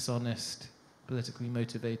 dishonest, politically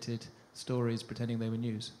motivated stories pretending they were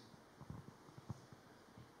news.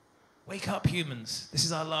 Wake up, humans. This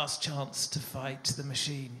is our last chance to fight the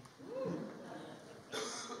machine.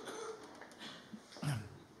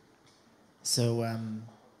 So,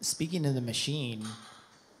 speaking of the machine,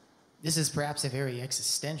 this is perhaps a very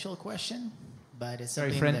existential question, but it's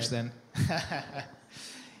very something French then.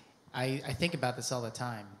 I think about this all the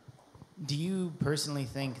time. Do you personally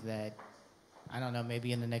think that, I don't know,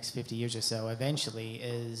 maybe in the next 50 years or so, eventually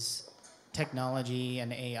is technology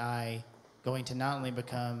and AI going to not only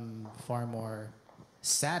become far more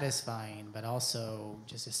satisfying, but also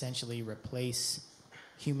just essentially replace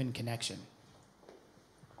human connection?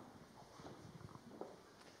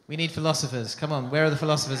 We need philosophers. Come on, where are the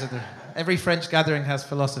philosophers? Every French gathering has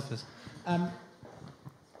philosophers. I'm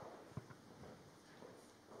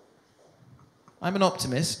an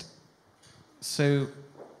optimist, so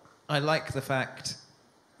I like the fact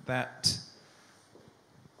that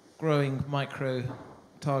growing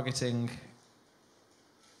micro-targeting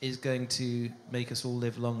is going to make us all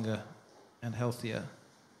live longer and healthier.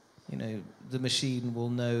 The machine will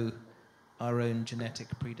know our own genetic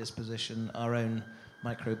predisposition, our own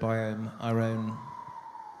microbiome, our own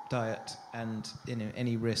diet, and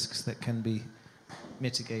any risks that can be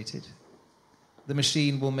mitigated. The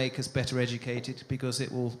machine will make us better educated because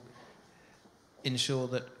it will ensure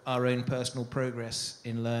that our own personal progress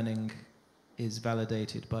in learning is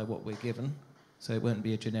validated by what we're given. So it won't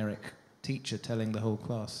be a generic teacher telling the whole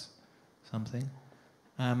class something.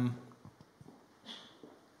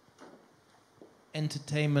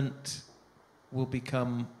 Entertainment will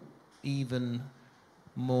become even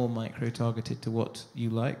more micro-targeted to what you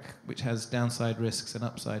like, which has downside risks and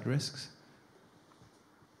upside risks.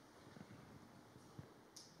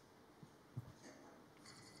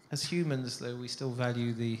 As humans, though, we still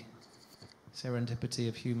value the serendipity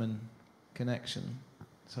of human connection.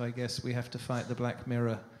 So I guess we have to fight the Black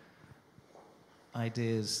Mirror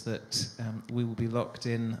ideas that we will be locked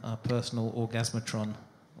in our personal orgasmatron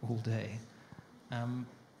all day.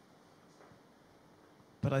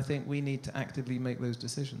 But I think we need to actively make those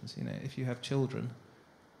decisions. If you have children,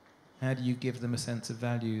 how do you give them a sense of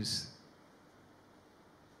values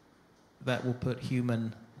that will put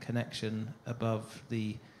human connection above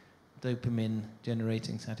the dopamine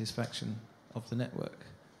generating satisfaction of the network?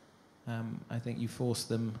 I think you force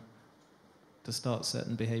them to start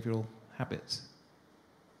certain behavioral habits.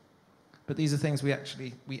 But these are things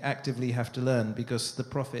we actively have to learn, because the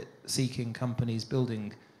profit-seeking companies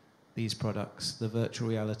building these products, the virtual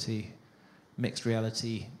reality, mixed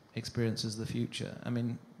reality, experiences the future. I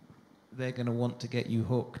mean, they're going to want to get you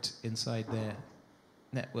hooked inside their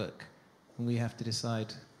network. And we have to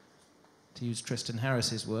decide, to use Tristan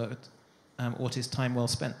Harris's word, what is time well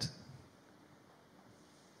spent.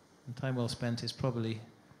 And time well spent is probably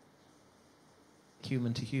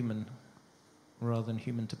human to human rather than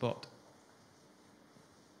human to bot.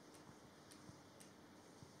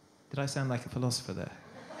 Did I sound like a philosopher there?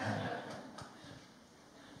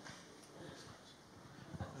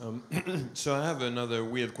 So I have another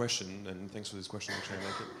weird question, and thanks for this question, actually, I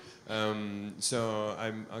like it. So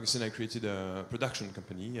I'm Augustine. I created a production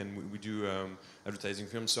company, and we do advertising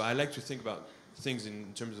films. So I like to think about things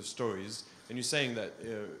in terms of stories. And you're saying that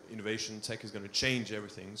innovation, tech is going to change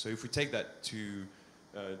everything. So if we take that to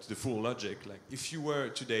the full logic, like if you were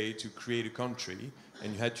today to create a country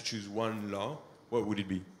and you had to choose one law, what would it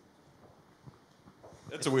be?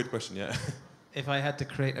 That's a weird question, yeah. If I had to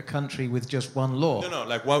create a country with just one law? No,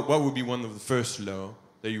 like what would be one of the first law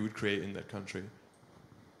that you would create in that country?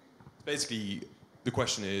 Basically, the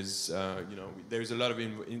question is, there's a lot of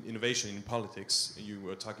innovation in politics. You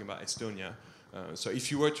were talking about Estonia. So if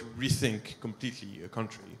you were to rethink completely a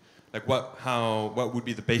country, like what would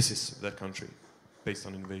be the basis of that country, based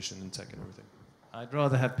on innovation and tech and everything? I'd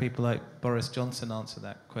rather have people like Boris Johnson answer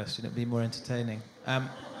that question. It'd be more entertaining.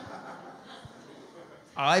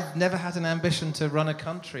 I've never had an ambition to run a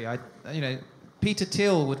country. Peter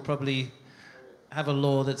Thiel would probably have a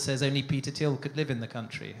law that says only Peter Thiel could live in the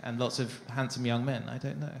country, and lots of handsome young men. I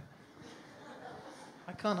don't know.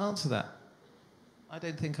 I can't answer that. I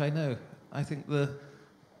don't think I know. I think the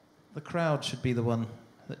crowd should be the one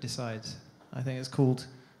that decides. I think it's called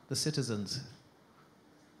the citizens.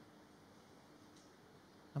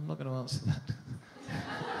 I'm not going to answer that.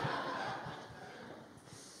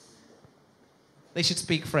 They should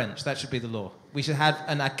speak French. That should be the law. We should have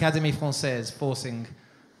an Académie Française forcing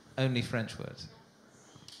only French words.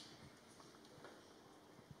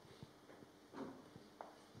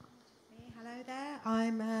 Hello there.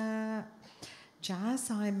 I'm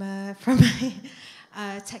Jazz. I'm from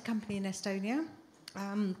a tech company in Estonia.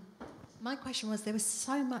 My question was, there was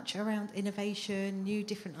so much around innovation, new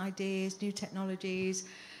different ideas, new technologies.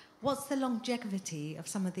 What's the longevity of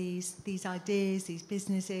some of these ideas, these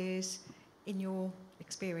businesses, in your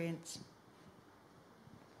experience?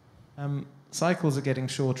 Cycles are getting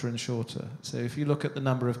shorter and shorter. So if you look at the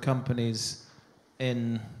number of companies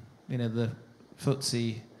in the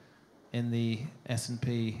FTSE, in the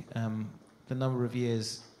S&P, the number of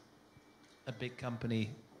years a big company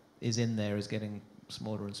is in there is getting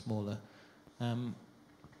smaller and smaller. And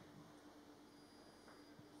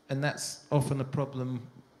that's often a problem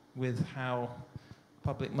with how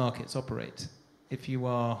public markets operate. If you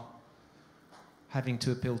are having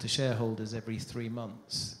to appeal to shareholders every 3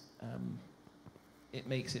 months, it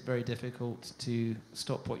makes it very difficult to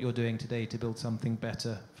stop what you're doing today to build something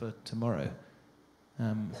better for tomorrow.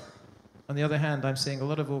 On the other hand, I'm seeing a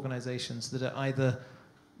lot of organizations that are either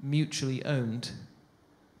mutually owned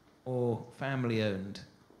or family owned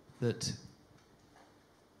that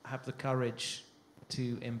have the courage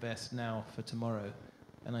to invest now for tomorrow.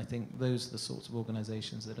 And I think those are the sorts of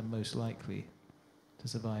organizations that are most likely to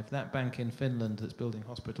survive. That bank in Finland that's building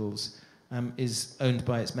hospitals is owned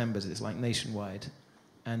by its members. It's like nationwide.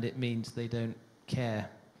 And it means they don't care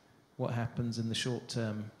what happens in the short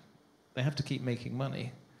term. They have to keep making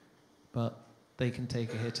money, but they can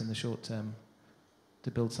take a hit in the short term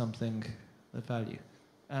to build something of value.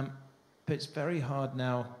 But it's very hard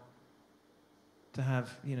now to have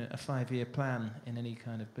a 5-year plan in any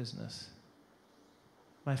kind of business.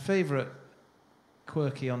 My favorite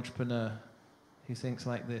quirky entrepreneur who thinks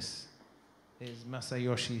like this is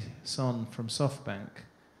Masayoshi Son from SoftBank,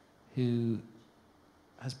 who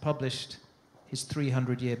has published his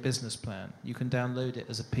 300-year business plan. You can download it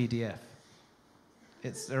as a PDF.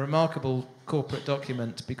 It's a remarkable corporate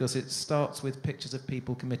document because it starts with pictures of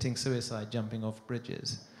people committing suicide, jumping off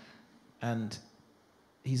bridges. And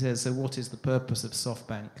he says, so what is the purpose of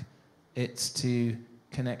SoftBank? It's to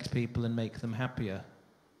connect people and make them happier.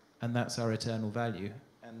 And that's our eternal value.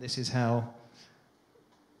 And this is how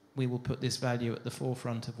we will put this value at the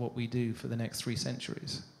forefront of what we do for the next 3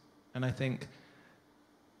 centuries. And I think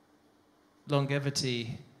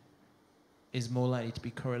longevity is more likely to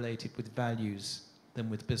be correlated with values than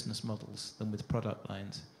with business models, than with product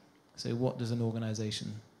lines. So what does an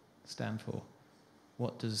organization stand for?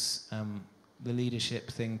 What does the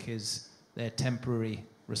leadership think is their temporary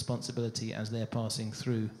responsibility as they're passing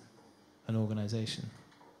through an organization?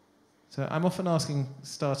 So I'm often asking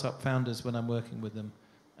startup founders when I'm working with them,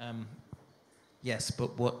 yes,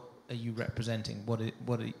 but what are you representing? What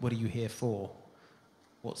are you here for?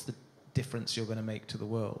 what's the difference you're going to make to the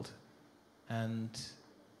world? And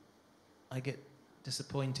I get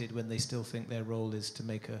disappointed when they still think their role is to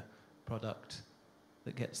make a product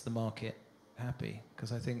that gets the market happy,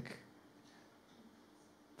 because I think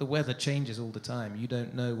the weather changes all the time. You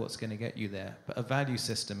don't know what's going to get you there. But a value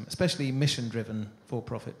system, especially mission-driven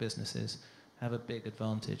for-profit businesses, have a big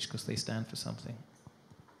advantage because they stand for something.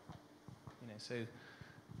 You know, so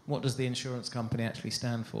what does the insurance company actually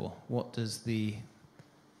stand for? What does the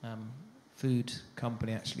food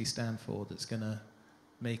company actually stand for that's going to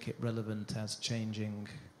make it relevant as changing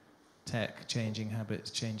tech, changing habits,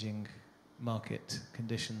 changing market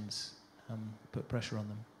conditions put pressure on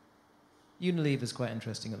them? Unilever is quite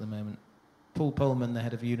interesting at the moment. Paul Pullman, the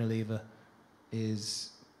head of Unilever,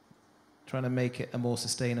 is trying to make it a more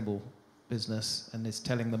sustainable business and is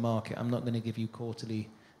telling the market, I'm not going to give you quarterly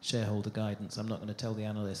shareholder guidance. I'm not going to tell the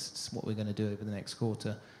analysts what we're going to do over the next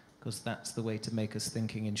quarter, because that's the way to make us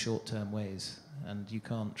thinking in short-term ways. And you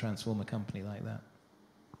can't transform a company like that.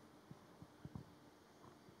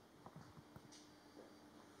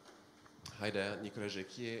 Hi there, Nicolas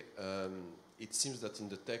Jacquier. It seems that in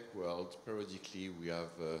the tech world, periodically we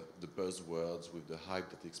have the buzzwords with the hype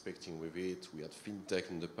that expecting with it. We had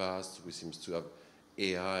fintech in the past. We seem to have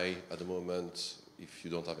AI at the moment. If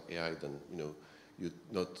you don't have AI, then you're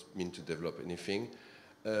not mean to develop anything.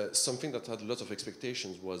 Something that had a lot of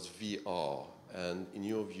expectations was VR. And in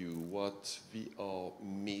your view, what VR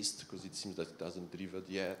missed, because it seems that it hasn't delivered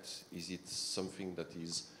yet, is it something that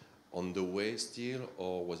is on the way still,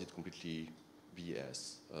 or was it completely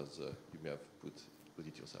BS, as you may have put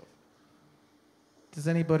it yourself? Does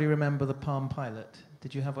anybody remember the Palm Pilot?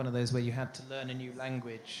 Did you have one of those where you had to learn a new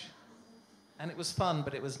language? And it was fun,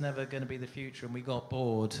 but it was never going to be the future, and we got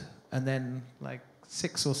bored. And then, like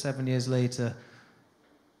 6 or 7 years later,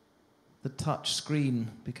 the touch screen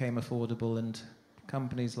became affordable, and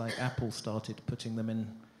companies like Apple started putting them in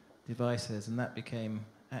devices, and that became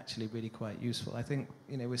actually really quite useful. I think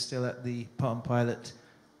we're still at the Palm Pilot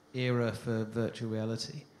era for virtual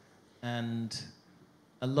reality, and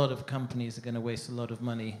a lot of companies are going to waste a lot of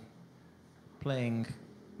money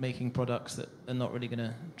making products that are not really going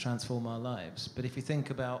to transform our lives. But if you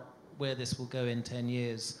think about where this will go in 10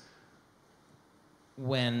 years,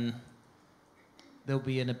 when there'll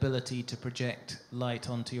be an ability to project light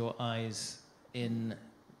onto your eyes in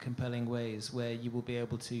compelling ways, where you will be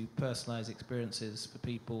able to personalize experiences for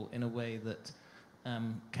people in a way that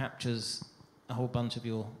captures a whole bunch of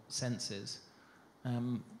your senses,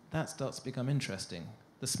 that starts to become interesting.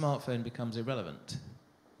 The smartphone becomes irrelevant.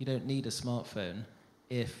 You don't need a smartphone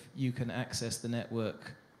if you can access the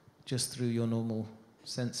network just through your normal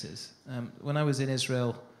senses. When I was in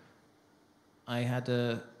Israel, I had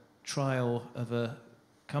a trial of a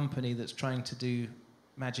company that's trying to do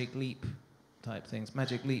Magic Leap type things.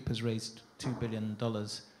 Magic Leap has raised $2 billion.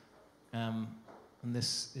 And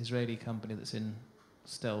this Israeli company that's in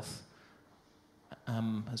stealth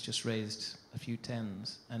has just raised a few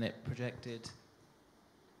tens, and it projected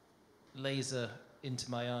laser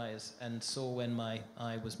into my eyes and saw when my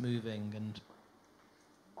eye was moving, and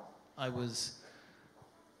I was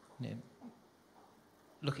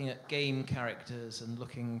looking at game characters and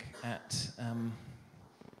looking at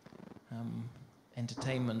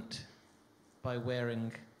entertainment by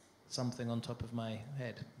wearing something on top of my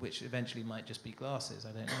head, which eventually might just be glasses,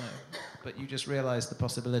 I don't know. But you just realize the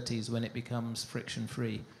possibilities when it becomes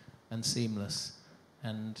friction-free and seamless.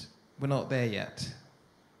 And we're not there yet.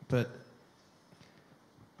 But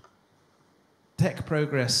tech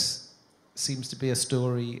progress seems to be a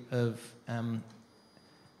story of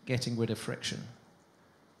getting rid of friction.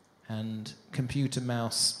 And computer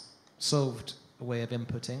mouse solved a way of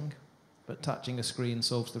inputting, but touching a screen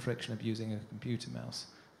solves the friction of using a computer mouse.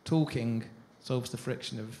 Talking solves the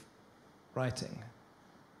friction of writing.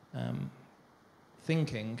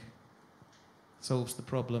 Thinking solves the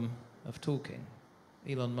problem of talking.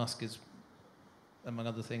 Elon Musk is, among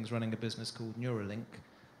other things, running a business called Neuralink,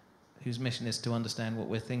 whose mission is to understand what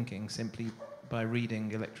we're thinking simply by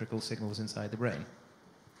reading electrical signals inside the brain.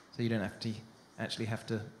 So you don't actually have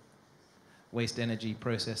to waste energy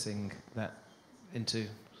processing that into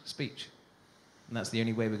speech. And that's the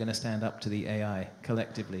only way we're going to stand up to the AI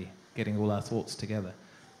collectively, getting all our thoughts together.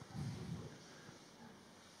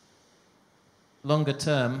 Longer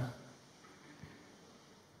term,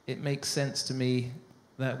 it makes sense to me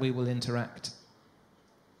that we will interact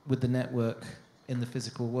with the network in the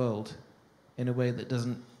physical world in a way that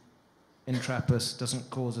doesn't entrap us, doesn't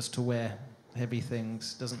cause us to wear heavy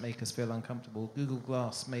things, doesn't make us feel uncomfortable. Google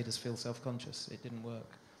Glass made us feel self-conscious. It didn't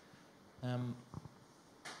work.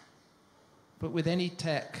 But with any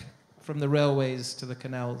tech, from the railways to the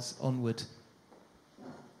canals onward,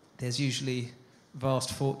 there's usually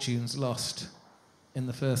vast fortunes lost in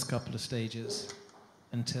the first couple of stages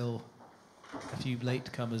until a few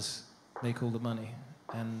latecomers make all the money.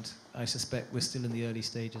 And I suspect we're still in the early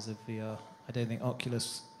stages of VR. I don't think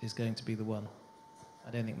Oculus is going to be the one.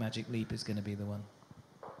 I don't think Magic Leap is going to be the one.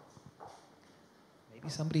 Maybe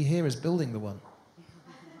somebody here is building the one.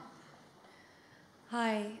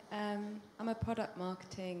 Hi, I'm a product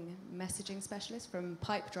marketing messaging specialist from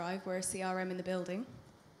Pipedrive. We're a CRM in the building.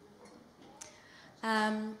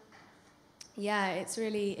 Yeah, it's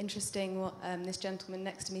really interesting what this gentleman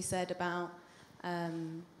next to me said about,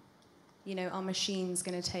 you know, our machine's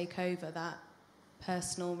going to take over that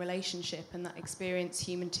personal relationship and that experience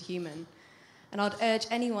human to human. And I'd urge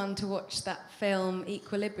anyone to watch that film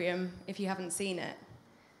Equilibrium if you haven't seen it.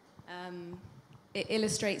 It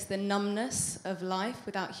illustrates the numbness of life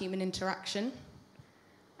without human interaction.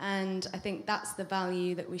 And I think that's the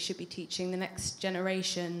value that we should be teaching the next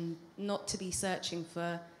generation, not to be searching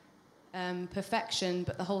for perfection,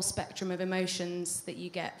 but the whole spectrum of emotions that you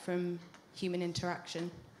get from human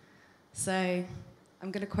interaction. So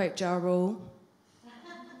I'm going to quote Ja Rule.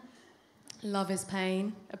 Love is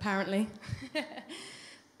pain, apparently.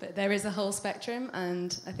 But there is a whole spectrum,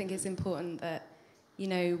 and I think it's important that, you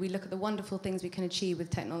know, we look at the wonderful things we can achieve with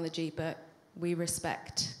technology, but we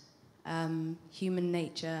respect human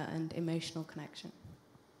nature and emotional connection.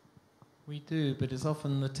 We do, but it's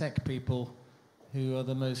often the tech people who are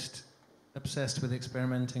the most obsessed with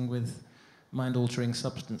experimenting with mind-altering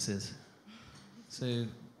substances. So,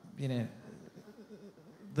 you know,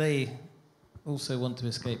 they also want to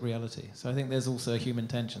escape reality. So I think there's also a human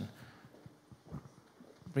tension.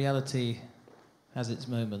 Reality has its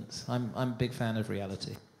moments. I'm a big fan of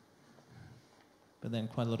reality. But then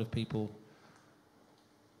quite a lot of people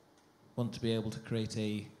want to be able to create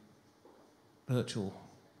a virtual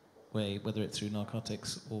way, whether it's through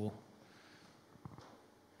narcotics or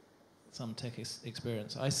some tech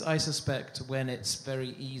experience. I suspect when it's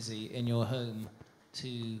very easy in your home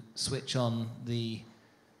to switch on the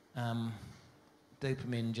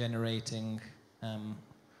dopamine-generating kind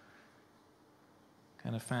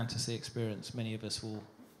of fantasy experience, many of us will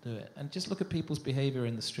do it. And just look at people's behavior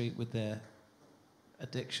in the street with their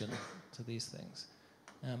addiction to these things.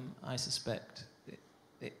 I suspect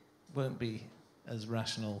it won't be as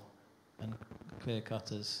rational and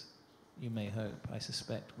clear-cut as you may hope. I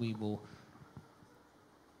suspect we will,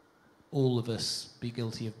 all of us, be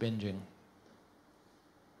guilty of binging.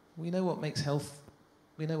 We know what makes health,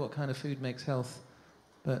 we know what kind of food makes health,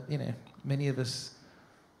 but, you know, many of us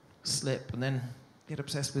slip and then get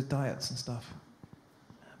obsessed with diets and stuff.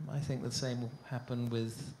 I think the same will happen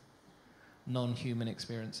with non-human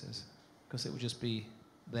experiences, because it will just be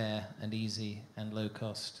there and easy and low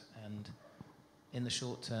cost and, in the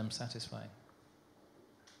short term, satisfying.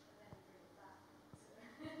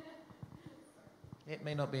 It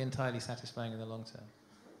may not be entirely satisfying in the long term.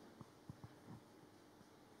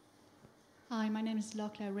 Hi, my name is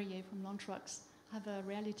Laure Clairier from Lontrux. I have a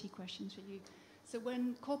reality question for you. So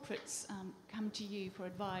when corporates come to you for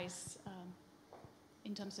advice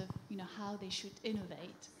in terms of, you know, how they should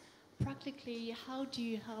innovate, practically, how do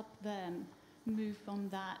you help them move from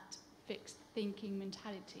that fixed thinking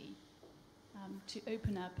mentality to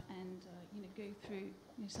open up and you know, go through,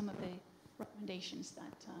 you know, some of the recommendations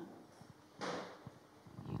that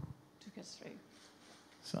you took us through?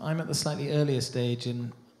 So I'm at the slightly earlier stage,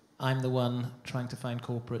 and I'm the one trying to find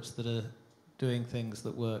corporates that are doing things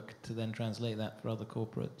that work to then translate that for other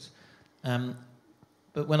corporates.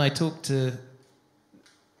 But when I talk to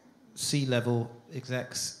C-level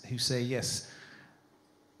execs who say, yes,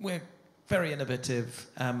 we're very innovative,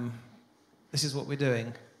 this is what we're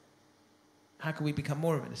doing, how can we become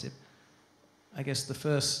more innovative? I guess the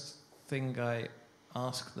first thing I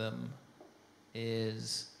ask them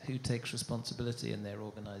is who takes responsibility in their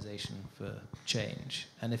organization for change.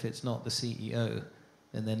 And if it's not the CEO,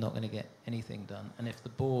 then they're not going to get anything done. And if the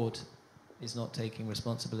board is not taking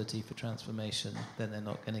responsibility for transformation, then they're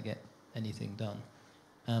not going to get anything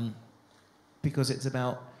done. Because it's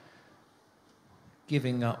about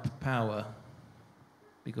giving up power,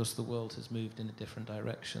 because the world has moved in a different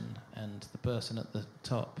direction, and the person at the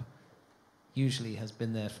top usually has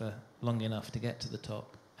been there for long enough to get to the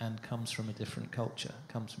top and comes from a different culture,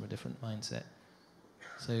 comes from a different mindset.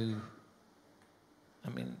 So, I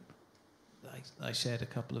mean, I shared a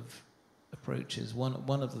couple of approaches. One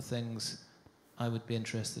of the things I would be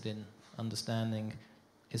interested in understanding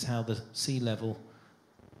is how the C-level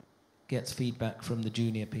gets feedback from the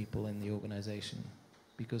junior people in the organization.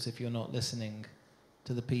 Because if you're not listening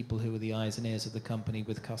to the people who are the eyes and ears of the company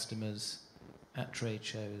with customers at trade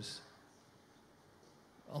shows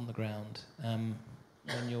on the ground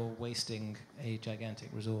when you're wasting a gigantic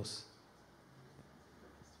resource.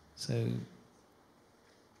 So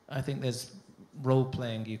I think there's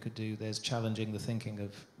role-playing you could do, there's challenging the thinking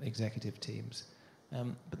of executive teams,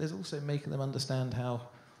 but there's also making them understand how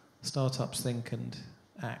startups think and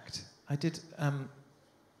act.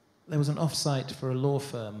 There was an off-site for a law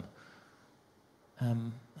firm,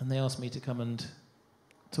 and they asked me to come and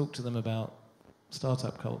talk to them about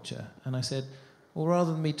startup culture. And I said, well,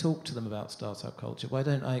 rather than me talk to them about startup culture, why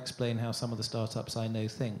don't I explain how some of the startups I know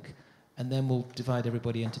think? And then we'll divide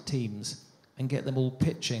everybody into teams and get them all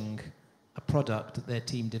pitching a product that their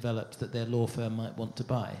team developed that their law firm might want to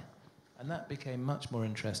buy. And that became much more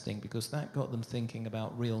interesting because that got them thinking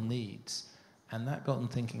about real needs. And that got them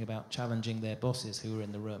thinking about challenging their bosses who were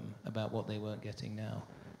in the room about what they weren't getting now.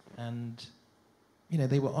 And, you know,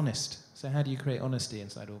 they were honest. So how do you create honesty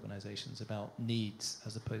inside organizations about needs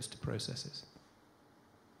as opposed to processes?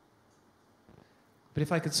 But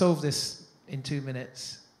if I could solve this in 2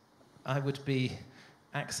 minutes, I would be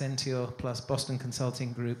Accenture plus Boston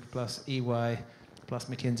Consulting Group plus EY plus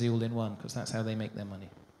McKinsey all in one, because that's how they make their money.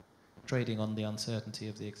 Trading on the uncertainty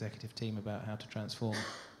of the executive team about how to transform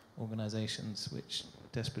organizations which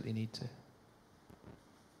desperately need to.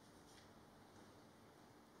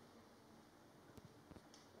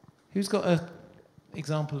 Who's got an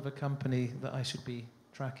example of a company that I should be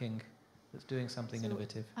tracking that's doing something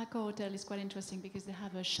innovative? Accor Hotel is quite interesting because they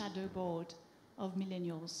have a shadow board of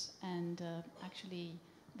millennials, and actually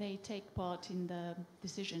they take part in the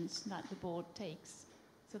decisions that the board takes.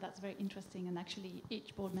 So that's very interesting, and actually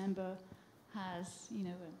each board member has, you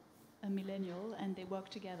know, a millennial, and they work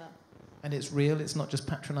together. And it's real, it's not just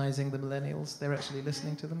patronizing the millennials, they're actually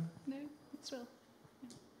listening to them? No, it's real.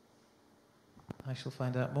 Yeah. I shall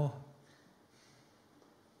find out more.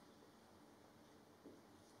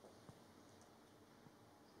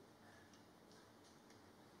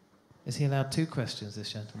 Is he allowed 2 questions,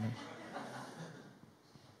 this gentleman?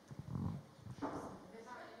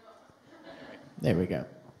 There we go.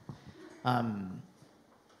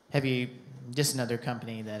 Have you, just another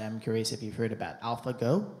company that I'm curious if you've heard about,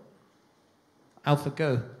 AlphaGo?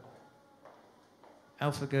 AlphaGo?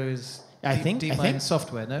 AlphaGo is I think DeepMind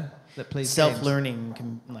software, no? That plays self-learning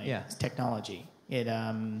technology. It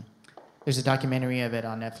there's a documentary of it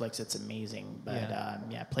on Netflix. It's amazing.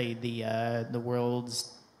 But played the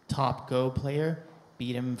world's top Go player,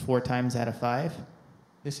 beat him 4 times out of 5.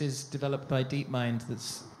 This is developed by DeepMind,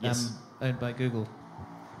 that's owned by Google.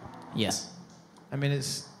 Yes. I mean,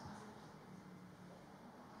 it's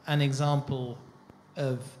an example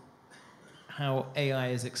of how AI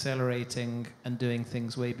is accelerating and doing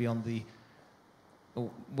things way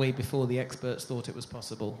before the experts thought it was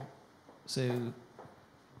possible. So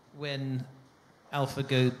when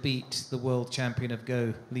AlphaGo beat the world champion of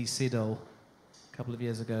Go, Lee Sedol, a couple of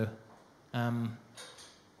years ago,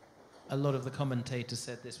 a lot of the commentators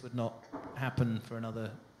said this would not happen for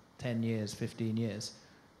another 10 years, 15 years.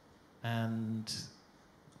 And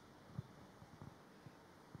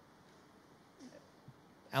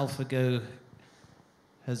AlphaGo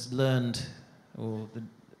has learned, or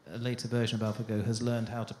a later version of AlphaGo has learned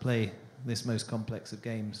how to play this most complex of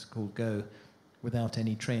games called Go without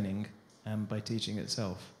any training by teaching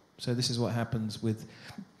itself. So this is what happens with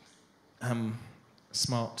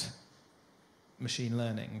smart machine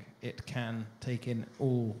learning. It can take in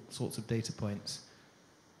all sorts of data points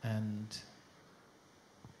and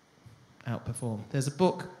outperform. There's a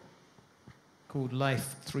book called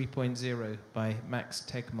Life 3.0 by Max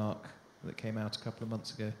Tegmark that came out a couple of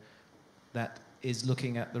months ago that is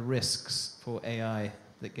looking at the risks for AI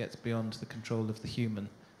that gets beyond the control of the human.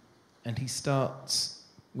 And he starts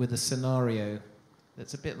with a scenario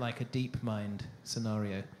that's a bit like a DeepMind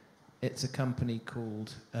scenario. It's a company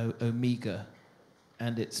called Omega,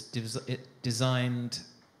 and it designed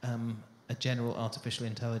a general artificial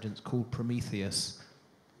intelligence called Prometheus.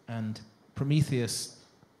 And Prometheus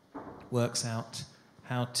works out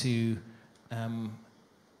how to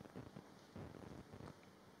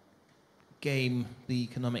game the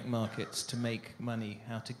economic markets to make money,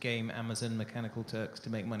 how to game Amazon Mechanical Turks to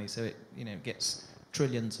make money. So it, gets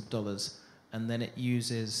trillions of dollars, and then it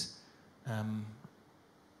uses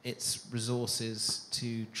its resources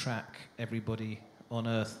to track everybody on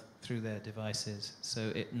Earth through their devices.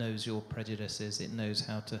 So it knows your prejudices, it knows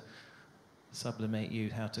how to sublimate you,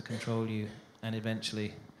 how to control you, and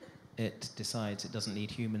eventually it decides it doesn't need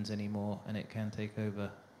humans anymore and it can take over.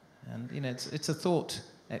 And it's a thought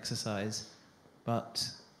exercise, but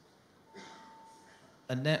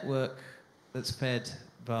a network that's fed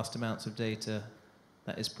vast amounts of data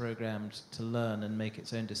that is programmed to learn and make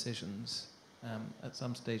its own decisions, at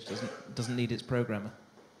some stage doesn't need its programmer.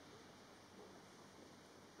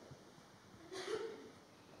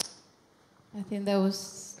 I think that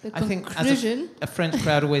was the I think conclusion. a French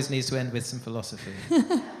crowd always needs to end with some philosophy.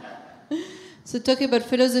 So talking about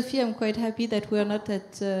philosophy, I'm quite happy that we are not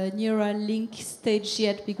at neural link stage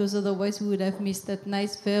yet, because otherwise we would have missed that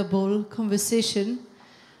nice verbal conversation.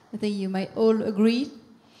 I think you might all agree.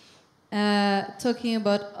 Talking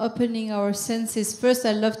about opening our senses. First,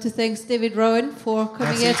 I'd love to thank David Rowan for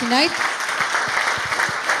coming here tonight.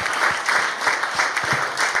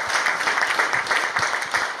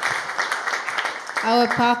 Our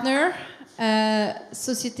partner,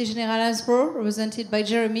 Société Générale Hansbrough, represented by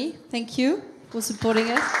Jeremy. Thank you for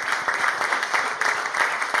supporting us.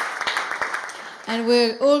 And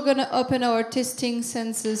we're all going to open our tasting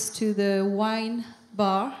senses to the wine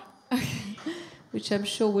bar, which I'm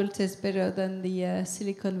sure will taste better than the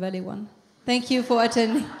Silicon Valley one. Thank you for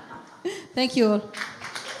attending. Thank you all.